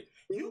blindsided.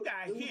 You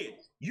got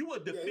hit. You were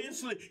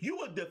defenseless. You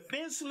were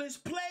defenseless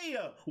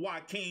player,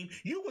 Joaquin.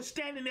 You were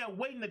standing there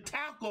waiting to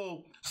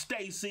tackle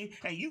Stacy,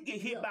 and you get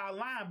hit by a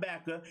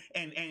linebacker,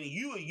 and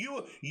you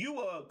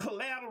were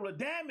collateral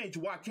damage,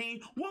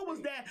 Joaquin. What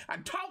was that?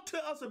 Talk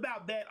to us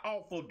about that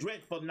awful,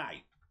 dreadful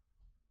night.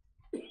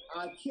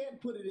 I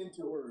can't put it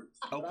into words.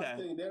 Okay.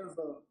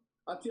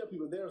 I tell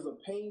people there's a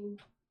pain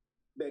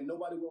that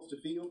nobody wants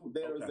to feel.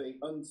 There's a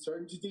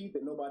uncertainty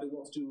that nobody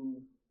wants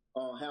to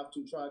have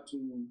to try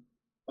to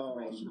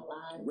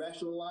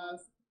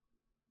rationalize,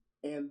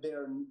 and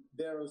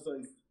there's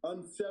a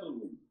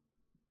unsettling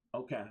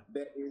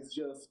that is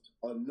just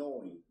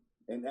annoying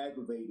and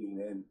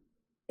aggravating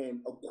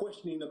and a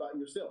questioning about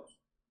yourself.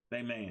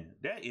 Amen.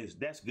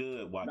 That's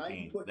good, Joaquin. Now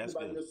you question That's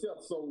about good.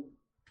 yourself. So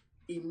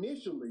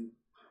initially,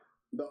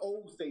 the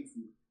old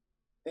Stacy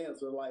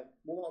answered like,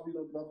 "Well, are we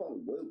going to my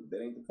phone?" Well,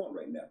 that ain't the point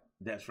right now.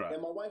 That's right.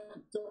 And my wife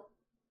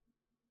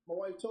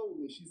told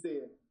me, she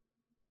said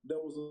there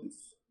was a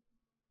piece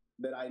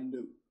that I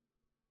knew.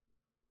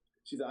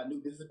 She said, I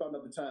knew this is probably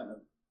not the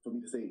time for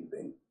me to say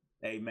anything.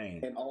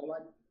 Amen. And all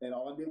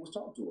I did was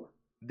talk to her.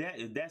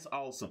 That's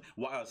awesome.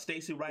 Well,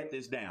 Stacy, write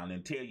this down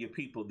and tell your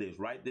people this.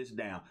 Write this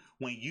down.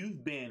 When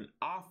you've been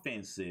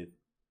offensive,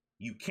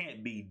 you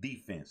can't be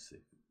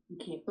defensive. You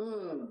can't.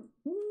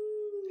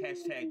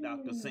 Hashtag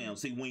Dr. Sim.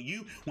 See, when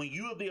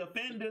you're the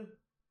offender,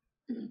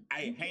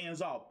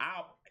 hands off.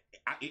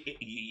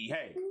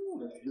 Hey,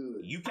 that's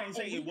good. You can't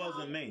say it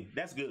wasn't me.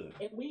 That's good.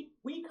 And we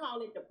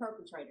call it the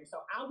perpetrator. So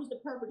I was the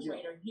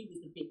perpetrator, and he was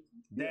the victim.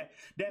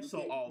 That's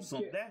so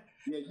awesome.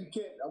 You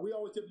can't. We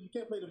always tell you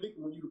can't play the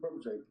victim when you're the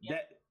perpetrator.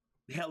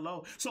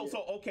 Hello. So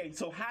okay.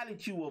 So how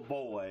did you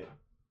avoid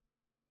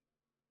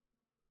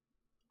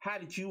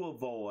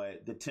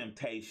the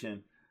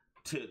temptation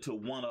to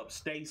one up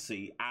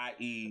Stacy,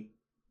 i.e.,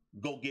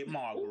 go get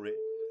Margaret,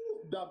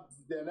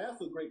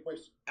 That's a great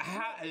question.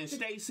 And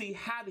Stacey,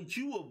 how did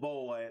you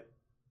avoid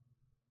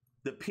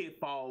the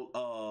pitfall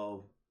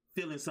of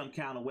feeling some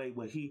kind of way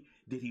where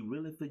did he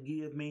really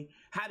forgive me?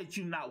 How did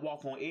you not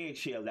walk on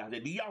eggshells out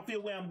there? Do y'all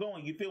feel where I'm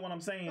going? You feel what I'm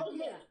saying?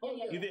 Oh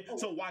yeah. You feel?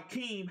 So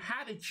Joaquin,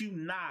 how did you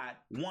not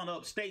one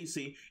up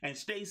Stacey? And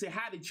Stacey,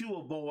 how did you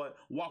avoid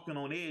walking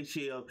on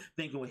eggshells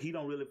thinking, well, he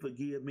don't really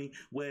forgive me?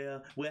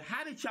 Well,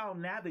 how did y'all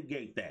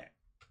navigate that?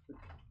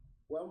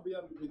 Well, I'm gonna be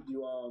honest with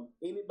you.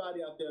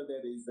 Anybody out there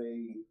that is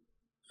a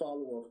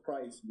follower of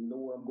Christ, you know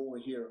where I'm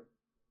going here.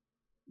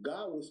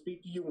 God will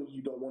speak to you when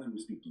you don't want him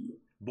to speak to you.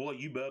 Boy,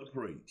 you better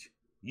preach.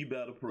 You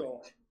better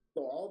preach.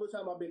 So all the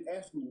time I've been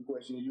asking you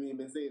questions, you ain't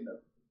been saying nothing.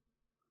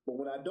 But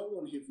when I don't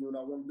want to hear from you and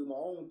I want to do my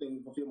own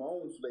thing, fulfill my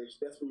own flesh,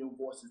 that's when your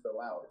voice is the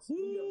loudest.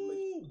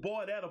 Ooh,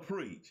 boy, that'll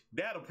preach.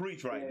 That'll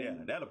preach right there.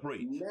 That'll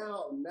preach.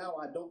 Now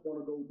I don't want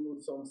to go do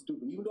something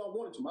stupid. Even though I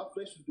wanted to, my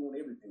flesh was doing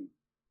everything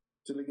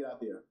to get out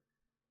there.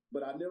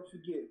 But I never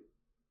forget,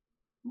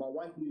 my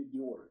wife needed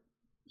deodorant.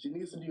 She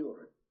needs some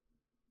deodorant.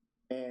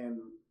 And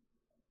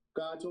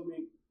God told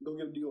me, go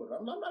get a deodorant.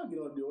 I'm not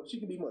getting her deodorant. She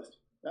can be musty.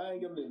 I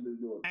ain't getting a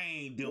deodorant. I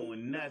ain't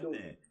doing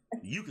nothing.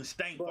 You can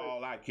stink for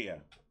all I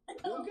care.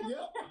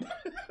 Yeah.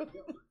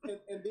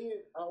 And then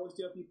I always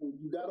tell people,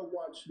 you got to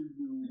watch who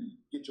you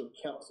get your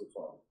counsel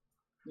from.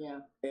 Yeah.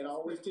 And I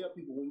always tell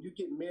people, when you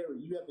get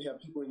married, you have to have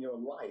people in your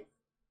life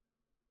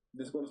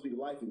that's going to speak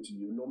life into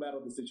you, no matter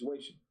the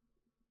situation.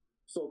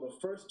 So the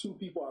first two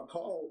people I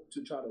called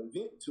to try to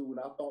vent to, and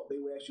I thought they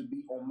would actually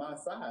be on my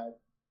side,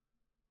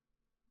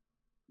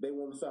 they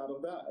were on the side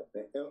of God.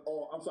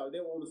 Or I'm sorry, they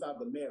were on the side of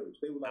the marriage.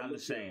 They were like,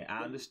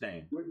 I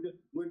understand.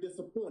 We're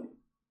disappointed,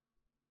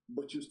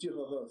 but you're still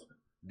her husband.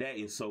 That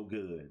is so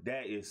good.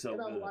 That is so and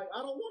good. I'm like, I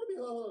don't want to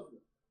be her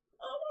husband.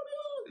 I don't want to be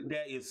her husband.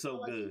 That is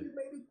so good. He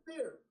made it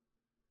clear.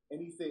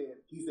 And he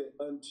said,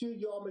 until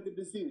y'all make a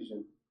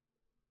decision,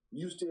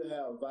 you still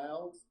have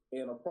vows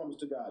and a promise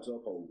to God to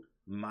uphold.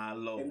 My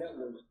Lord. And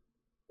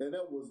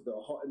that was the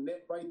heart. And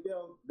that right there,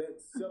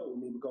 that settled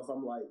me because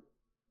I'm like,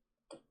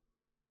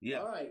 yeah.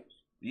 All right.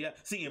 Yeah.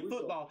 See,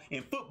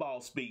 in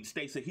football speak,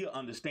 Stacey, he'll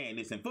understand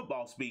this. In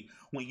football speak,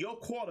 when your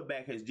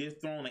quarterback has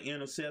just thrown an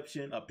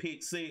interception, a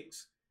pick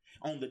six,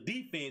 on the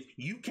defense,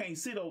 you can't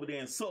sit over there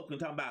and sulk and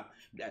talk about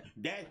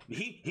that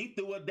he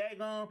threw a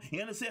daggone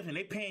interception.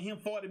 They paying him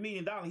 $40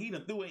 million. He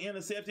done threw an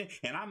interception,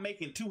 and I'm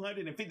making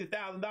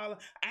 $250,000.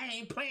 I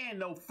ain't playing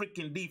no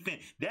freaking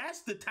defense.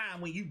 That's the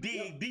time when you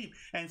dig deep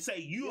and say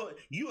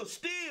you're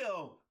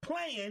still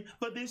playing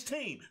for this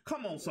team.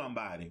 Come on,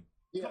 somebody.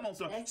 Yeah. Come on,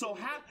 somebody. So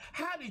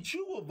how did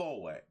you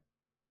avoid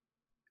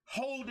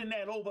holding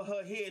that over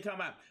her head, talking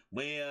about,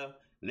 well,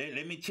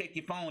 let me check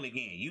your phone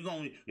again.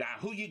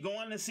 Who you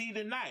going to see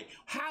tonight?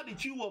 How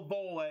did you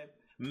avoid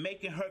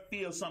making her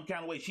feel some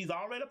kind of way? She's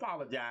already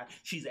apologized.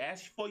 She's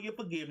asked for your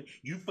forgiveness.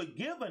 You've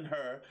forgiven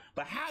her.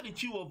 But how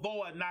did you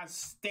avoid not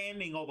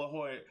standing over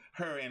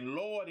her and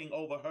lording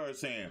over her,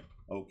 saying,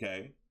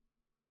 okay?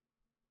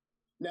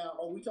 Now,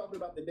 are we talking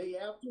about the day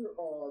after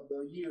or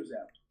the years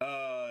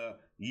after?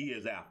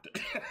 Years after.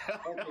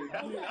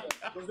 Okay.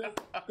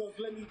 Because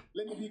let me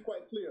be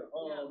quite clear.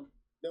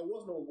 There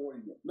was no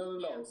avoiding it. No.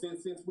 Yeah.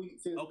 Since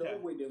the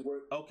old way didn't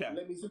work. Okay.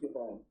 Let me see your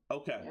phone.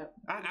 Okay. Yeah.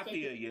 I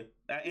feel you.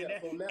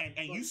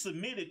 And you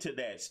submitted to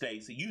that,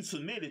 Stacey. You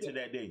submitted to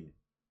that, didn't you?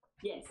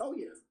 Yes. Oh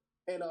yes.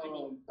 And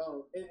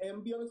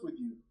and be honest with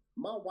you,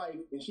 my wife,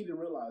 and she didn't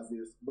realize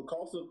this,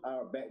 because of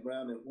our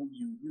background and who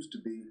you used to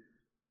be,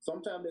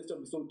 sometimes that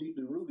stuff is so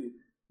deeply rooted.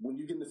 When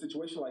you get in a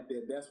situation like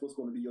that, that's what's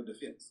going to be your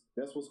defense.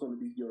 That's what's going to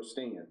be your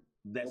stand.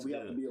 And we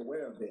have to be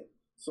aware of that.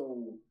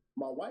 So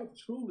my wife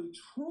truly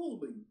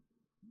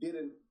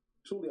didn't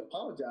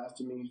apologize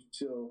to me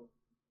till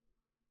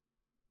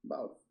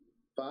about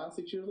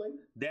 5-6 years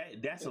later.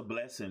 That's a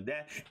blessing.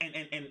 That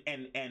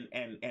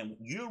and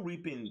you're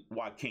reaping,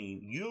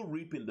 Joaquin, you're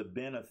reaping the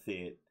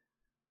benefit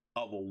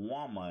of a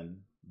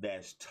woman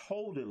that's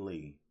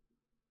totally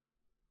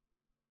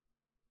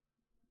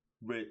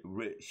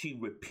she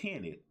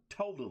repented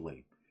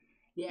totally.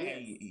 Yes.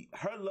 And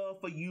her love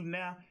for you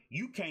now,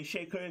 you can't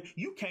shake her.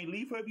 You can't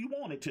leave her if you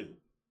wanted to.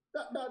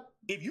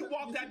 If you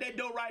walked out that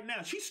door right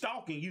now, she's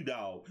stalking you,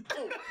 dog.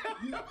 Oh,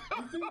 you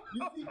see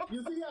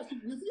how she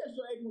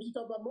acting when she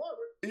talk about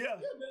Margaret? Yeah.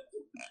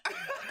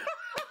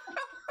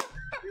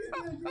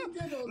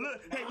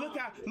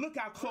 Look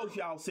how close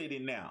y'all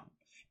sitting now.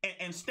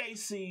 And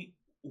Stacey,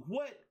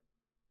 what?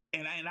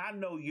 And I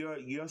know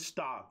your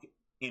stock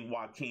in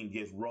Joaquin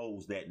just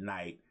rose that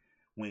night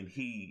when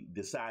he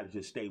decided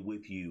to stay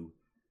with you.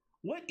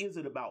 What is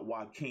it about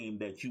Joaquin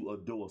that you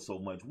adore so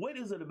much? What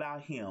is it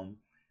about him?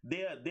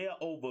 There are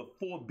over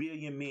 4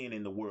 billion men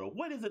in the world.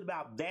 What is it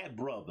about that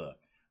brother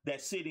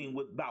that's sitting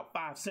with about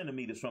 5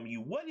 centimeters from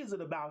you? What is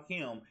it about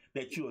him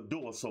that you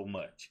adore so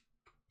much?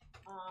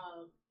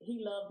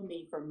 He loved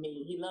me for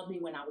me. He loved me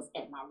when I was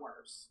at my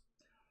worst.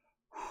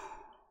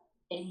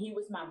 And he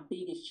was my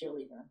biggest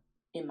cheerleader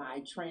in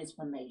my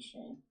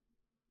transformation.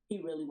 He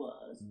really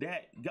was.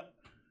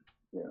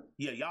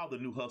 Yeah, y'all the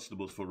new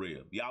Huxtables for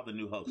real. Y'all the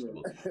new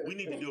Huxtables. We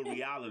need to do a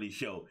reality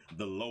show,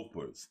 The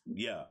Lopers.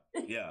 Yeah.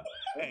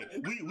 Hey,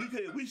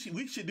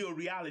 we should do a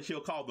reality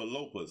show called The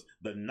Lopers,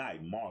 the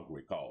night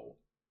Margaret called.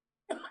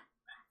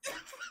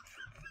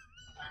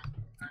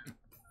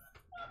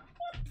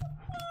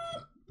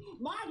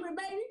 Margaret,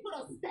 baby, put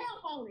a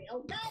stamp on it,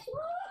 okay?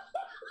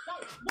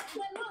 But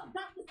look,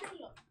 Dr. Sims,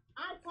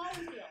 I told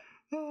him, it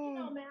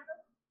don't matter.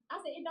 I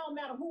said, it don't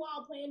matter who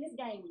all playing this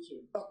game with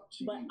you. Oh,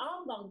 but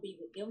I'm going to be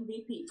the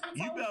MVP.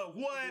 You know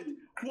what?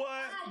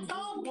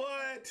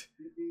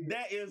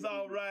 That is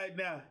all right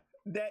now.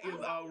 That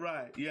is all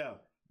right. Yeah.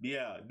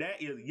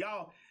 That is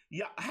y'all.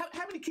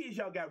 How many kids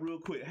y'all got real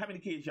quick? How many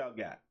kids y'all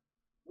got?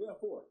 We have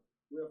 4.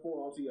 We have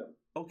 4 altogether.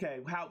 Okay.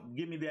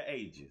 Give me their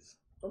ages.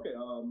 Okay.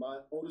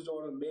 My oldest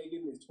daughter,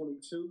 Megan, is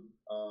 22.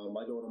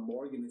 My daughter,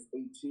 Morgan, is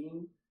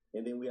 18.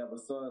 And then we have a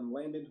son,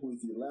 Landon, who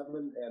is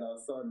 11, and a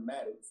son,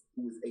 Maddox,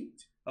 who is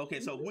 8. Okay,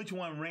 so which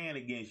one ran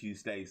against you,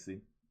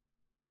 Stacy?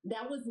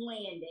 That was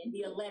Landon,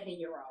 the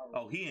 11-year-old.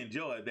 Oh, he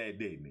enjoyed that,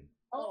 didn't he?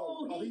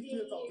 He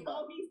still talks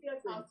about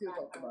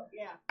it.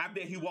 Yeah. I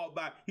bet he walked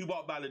by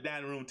the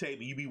dining room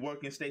table. You be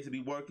working, Stacy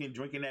be working,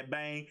 drinking that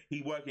bang.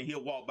 He working,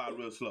 he'll walk by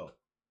real slow.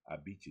 I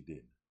beat you,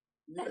 didn't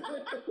I?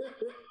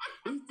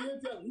 He's still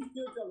telling.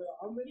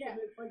 I'm ready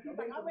for the next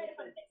fight. I'm ready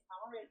for the next time.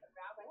 I'm ready for the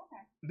round.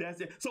 Okay.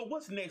 That's it. So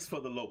what's next for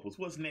the Lopers?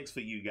 What's next for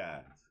you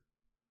guys?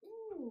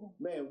 Ooh.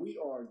 Man, we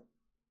are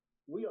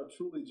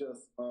truly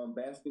just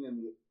basking in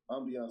the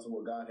ambiance of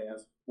what God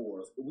has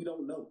for us. We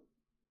don't know.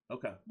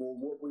 Okay. But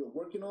what we're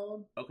working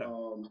on. Okay.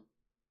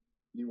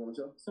 You want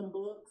to tell? Some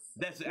books.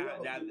 That's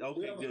okay.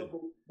 Good.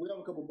 We have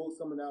a couple books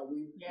coming out.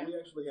 We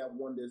actually have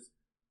one that's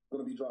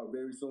going to be dropped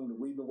very soon that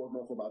we've been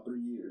working on for about 3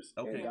 years.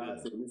 Okay. And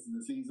God said this is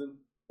the season,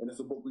 and it's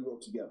a book we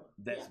wrote together.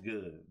 That's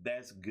good.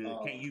 That's good.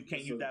 Can you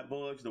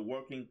divulge the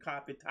working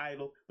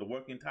title?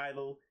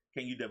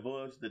 Can you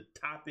divulge the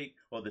topic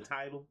or the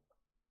title?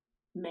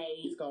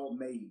 Made. It's called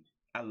Made.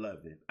 I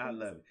love it.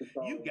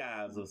 You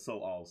guys are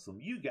so awesome.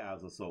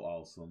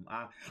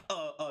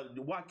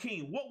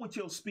 Joaquin, what would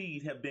your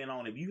speed have been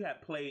on if you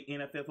had played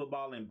NFL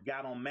football and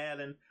got on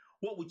Madden?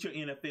 What would your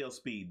NFL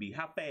speed be?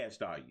 How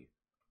fast are you?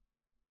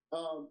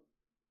 I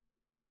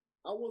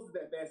wasn't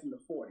that fast in the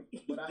 40,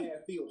 but I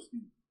had field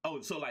speed. Oh,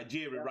 so like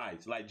Jerry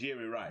Rice.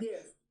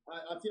 Yes,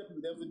 I tell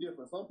people there's a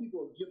difference. Some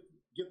people are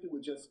gifted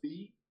with just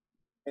speed,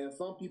 and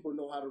some people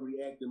know how to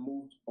react and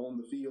move on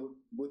the field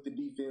with the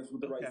defense,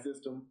 with the right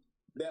system.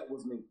 That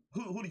was me.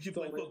 Who did you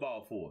play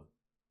football for?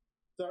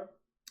 Sir?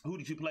 Who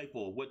did you play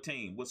for? What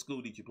team? What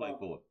school did you play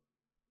for?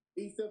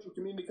 East Central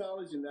Community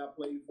College, and I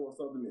played for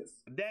Southern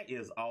Miss. That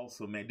is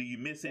awesome, man. Do you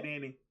miss it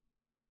any?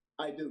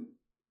 I do,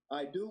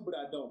 but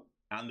I don't.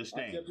 I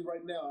understand. I tell you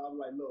right now, I'm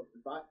like, look,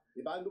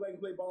 if I can go back and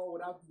play ball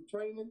without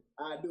training,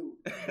 I do.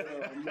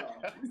 No.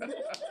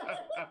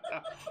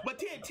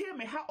 But tell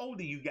me, how old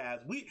are you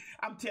guys?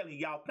 I'm telling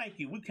y'all, thank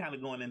you. We kind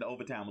of going into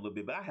overtime a little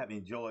bit, but I have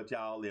enjoyed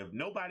y'all. If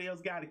nobody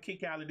else got a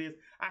kick out of this,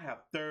 I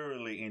have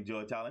thoroughly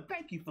enjoyed y'all, and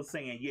thank you for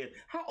saying yes.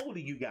 How old are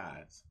you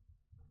guys?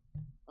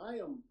 I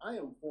am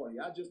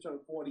 40. I just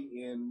turned 40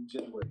 in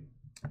January.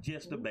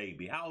 Just a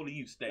baby. How old are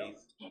you,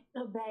 Stace? Just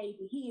a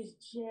baby. He is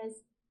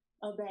just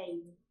a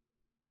baby.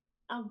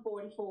 I'm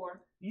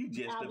 44. You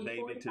just I'll a be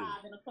baby 45 too.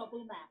 in a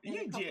couple of months.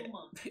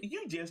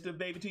 You just a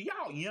baby too.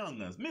 Y'all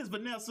youngers. Miss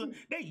Vanessa,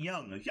 they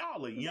youngers.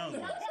 Y'all are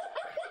youngers.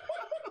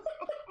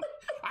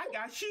 I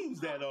got shoes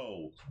that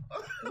old.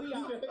 They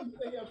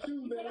have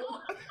shoes that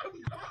old.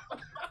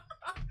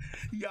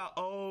 Yeah,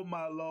 oh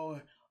my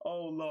Lord.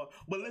 Oh Lord.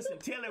 But listen,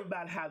 tell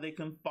everybody how they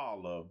can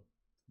follow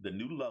the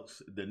new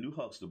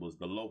Huxtables,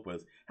 the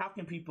Lopers. How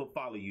can people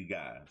follow you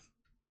guys?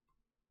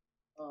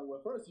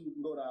 Well, first you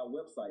can go to our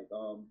website,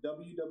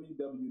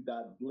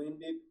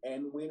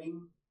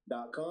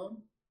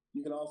 www.blendedandwinning.com.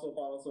 You can also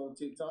follow us on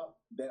TikTok,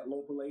 That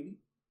Loper Lady.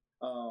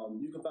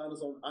 You can find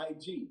us on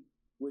IG,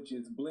 which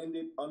is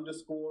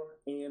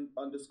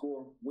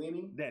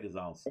blended_and_winning. That is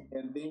awesome.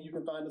 And then you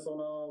can find us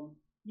on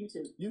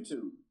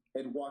YouTube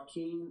at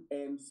Joaquin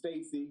and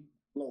Stacy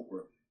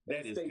Loper.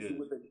 That is Stacey good.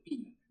 With an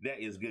E. That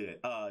is good.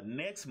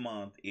 Next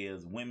month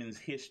is Women's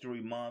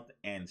History Month,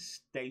 and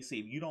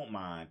Stacy, if you don't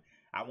mind,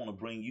 I want to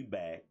bring you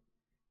back,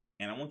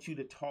 and I want you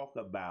to talk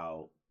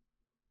about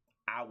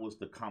I was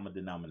the common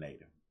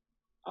denominator.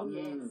 Oh,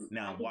 yes.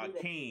 Now,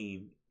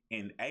 Joaquin,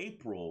 in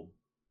April,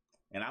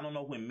 and I don't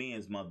know when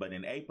Men's Month, but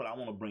in April, I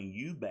want to bring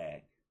you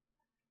back,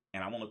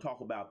 and I want to talk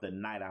about the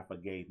night I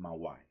forgave my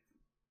wife.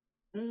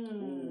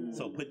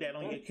 So put that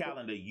on your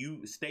calendar.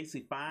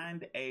 Stacy,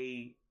 find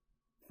a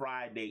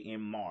Friday in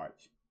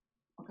March,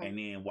 and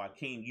then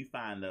Joaquin, you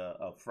find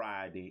a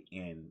Friday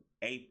in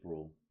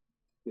April.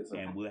 Yes, sir.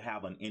 And we'll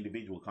have an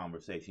individual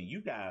conversation.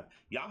 You guys,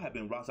 y'all have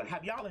been rock.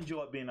 Have y'all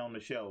enjoyed being on the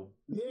show?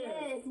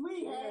 Yes,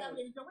 we have.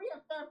 We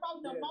have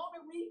from the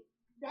moment we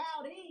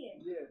dialed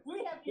in. Yes.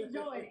 We have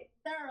enjoyed it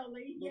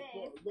thoroughly.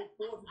 Look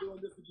forward to doing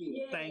this again.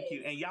 Yes. Thank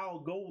you. And y'all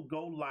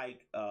go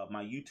like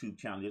my YouTube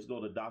channel. Just go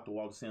to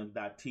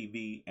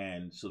drwaltersims.tv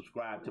and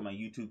subscribe to my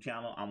YouTube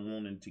channel. I'm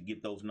wanting to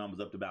get those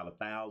numbers up to about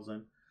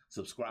 1,000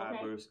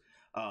 subscribers.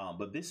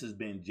 But this has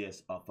been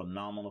just a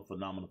phenomenal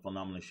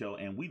show.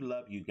 And we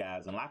love you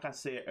guys. And like I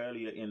said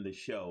earlier in the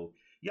show,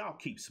 y'all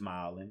keep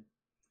smiling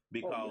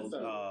because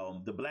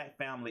the Black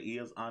family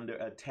is under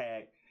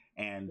attack.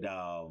 And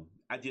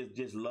I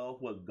just love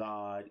what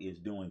God is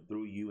doing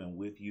through you and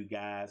with you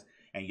guys.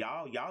 And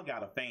y'all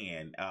got a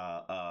fan.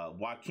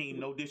 Joaquin,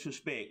 no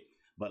disrespect,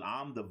 but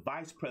I'm the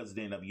vice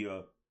president of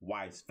your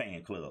wife's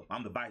fan club.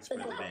 I'm the vice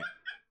president.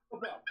 No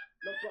problem.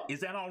 Is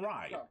that all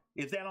right?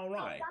 Is that all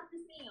right? Dr.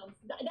 Sims,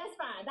 that's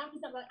fine. Dr.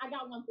 Sims, I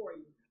got one for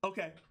you.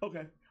 Okay. Hold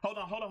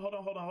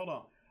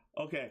on.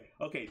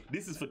 Okay.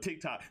 This is for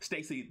TikTok.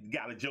 Stacy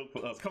got a joke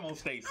for us. Come on,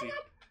 Stacy. I got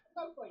a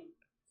joke for you.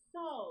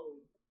 So,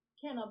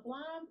 can a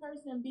blind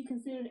person be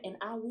considered an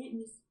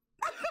eyewitness?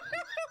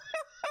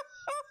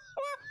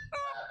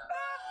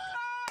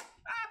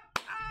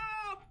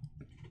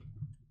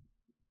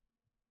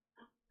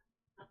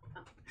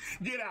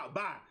 Get out.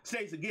 Bye.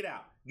 Stacy, get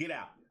out.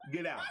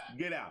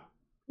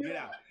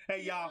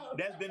 Hey, y'all,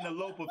 that's been the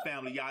Loper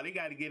family, y'all. They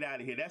got to get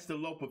out of here. That's the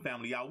Loper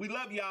family, y'all. We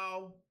love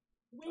y'all.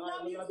 We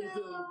love you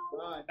too.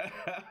 Bye.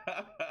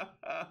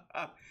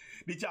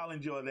 Did y'all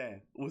enjoy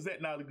that? Was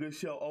that not a good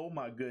show? Oh,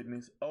 my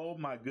goodness.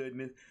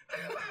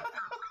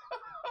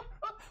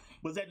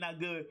 Was that not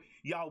good?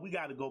 Y'all, we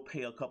got to go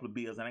pay a couple of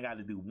bills, and I got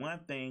to do one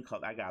thing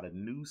because I got a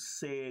new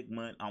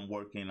segment I'm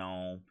working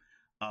on.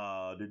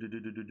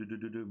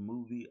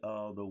 Movie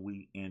of the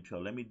week intro.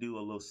 Let me do a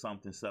little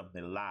something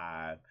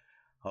live.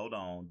 Hold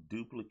on.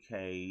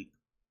 Duplicate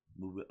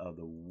movie of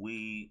the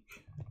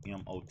week.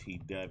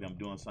 MOTW. I'm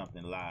doing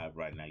something live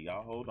right now.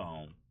 Y'all hold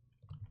on.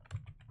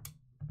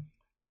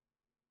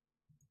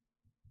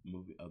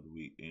 Movie of the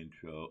week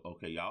intro.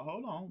 Okay, y'all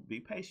hold on. Be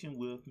patient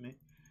with me.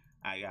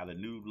 I got a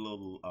new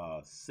little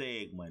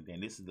segment,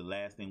 and this is the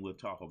last thing we'll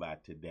talk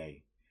about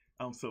today.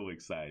 I'm so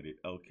excited.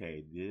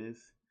 Okay,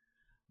 this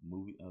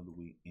movie of the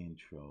week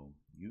intro.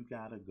 You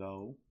gotta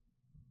go.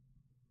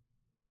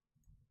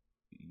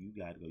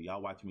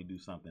 Y'all watch me do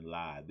something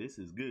live. This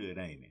is good,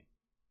 ain't it?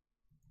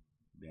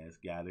 That's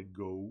gotta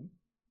go.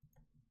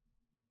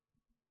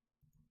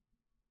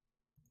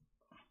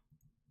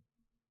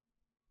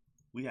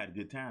 We had a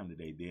good time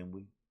today, didn't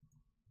we?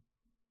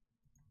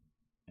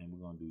 And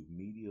we're gonna do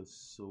media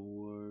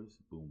source.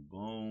 Boom,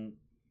 boom.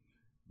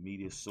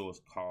 Media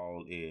source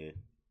called it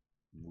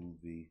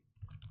movie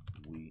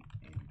week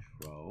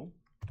intro.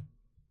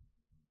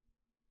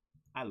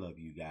 I love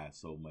you guys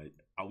so much.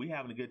 Are we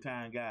having a good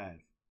time, guys?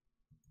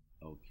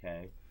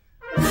 Okay.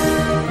 There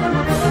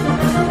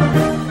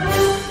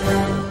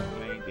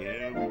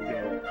we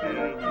go.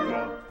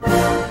 All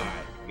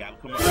right, gotta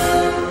come on.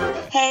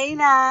 Hey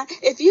now,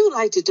 if you'd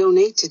like to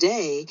donate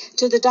today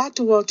to the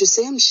Dr. Walter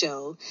Sims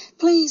Show,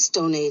 please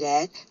donate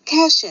at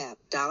Cash App,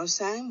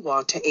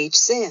 $Walter H.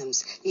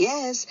 Sims.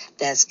 Yes,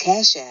 that's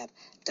Cash App,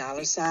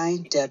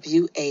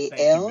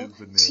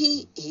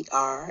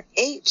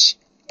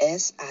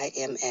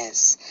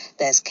 $WALTERHSIMS.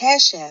 That's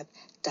Cash App,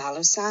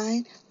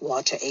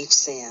 $Walter H.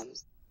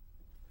 Sims.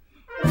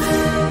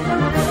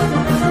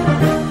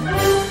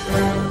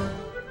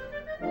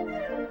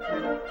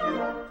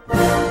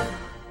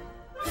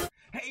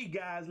 Hey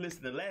guys,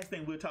 listen, the last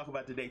thing we'll talk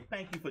about today,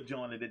 thank you for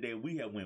joining today. We have went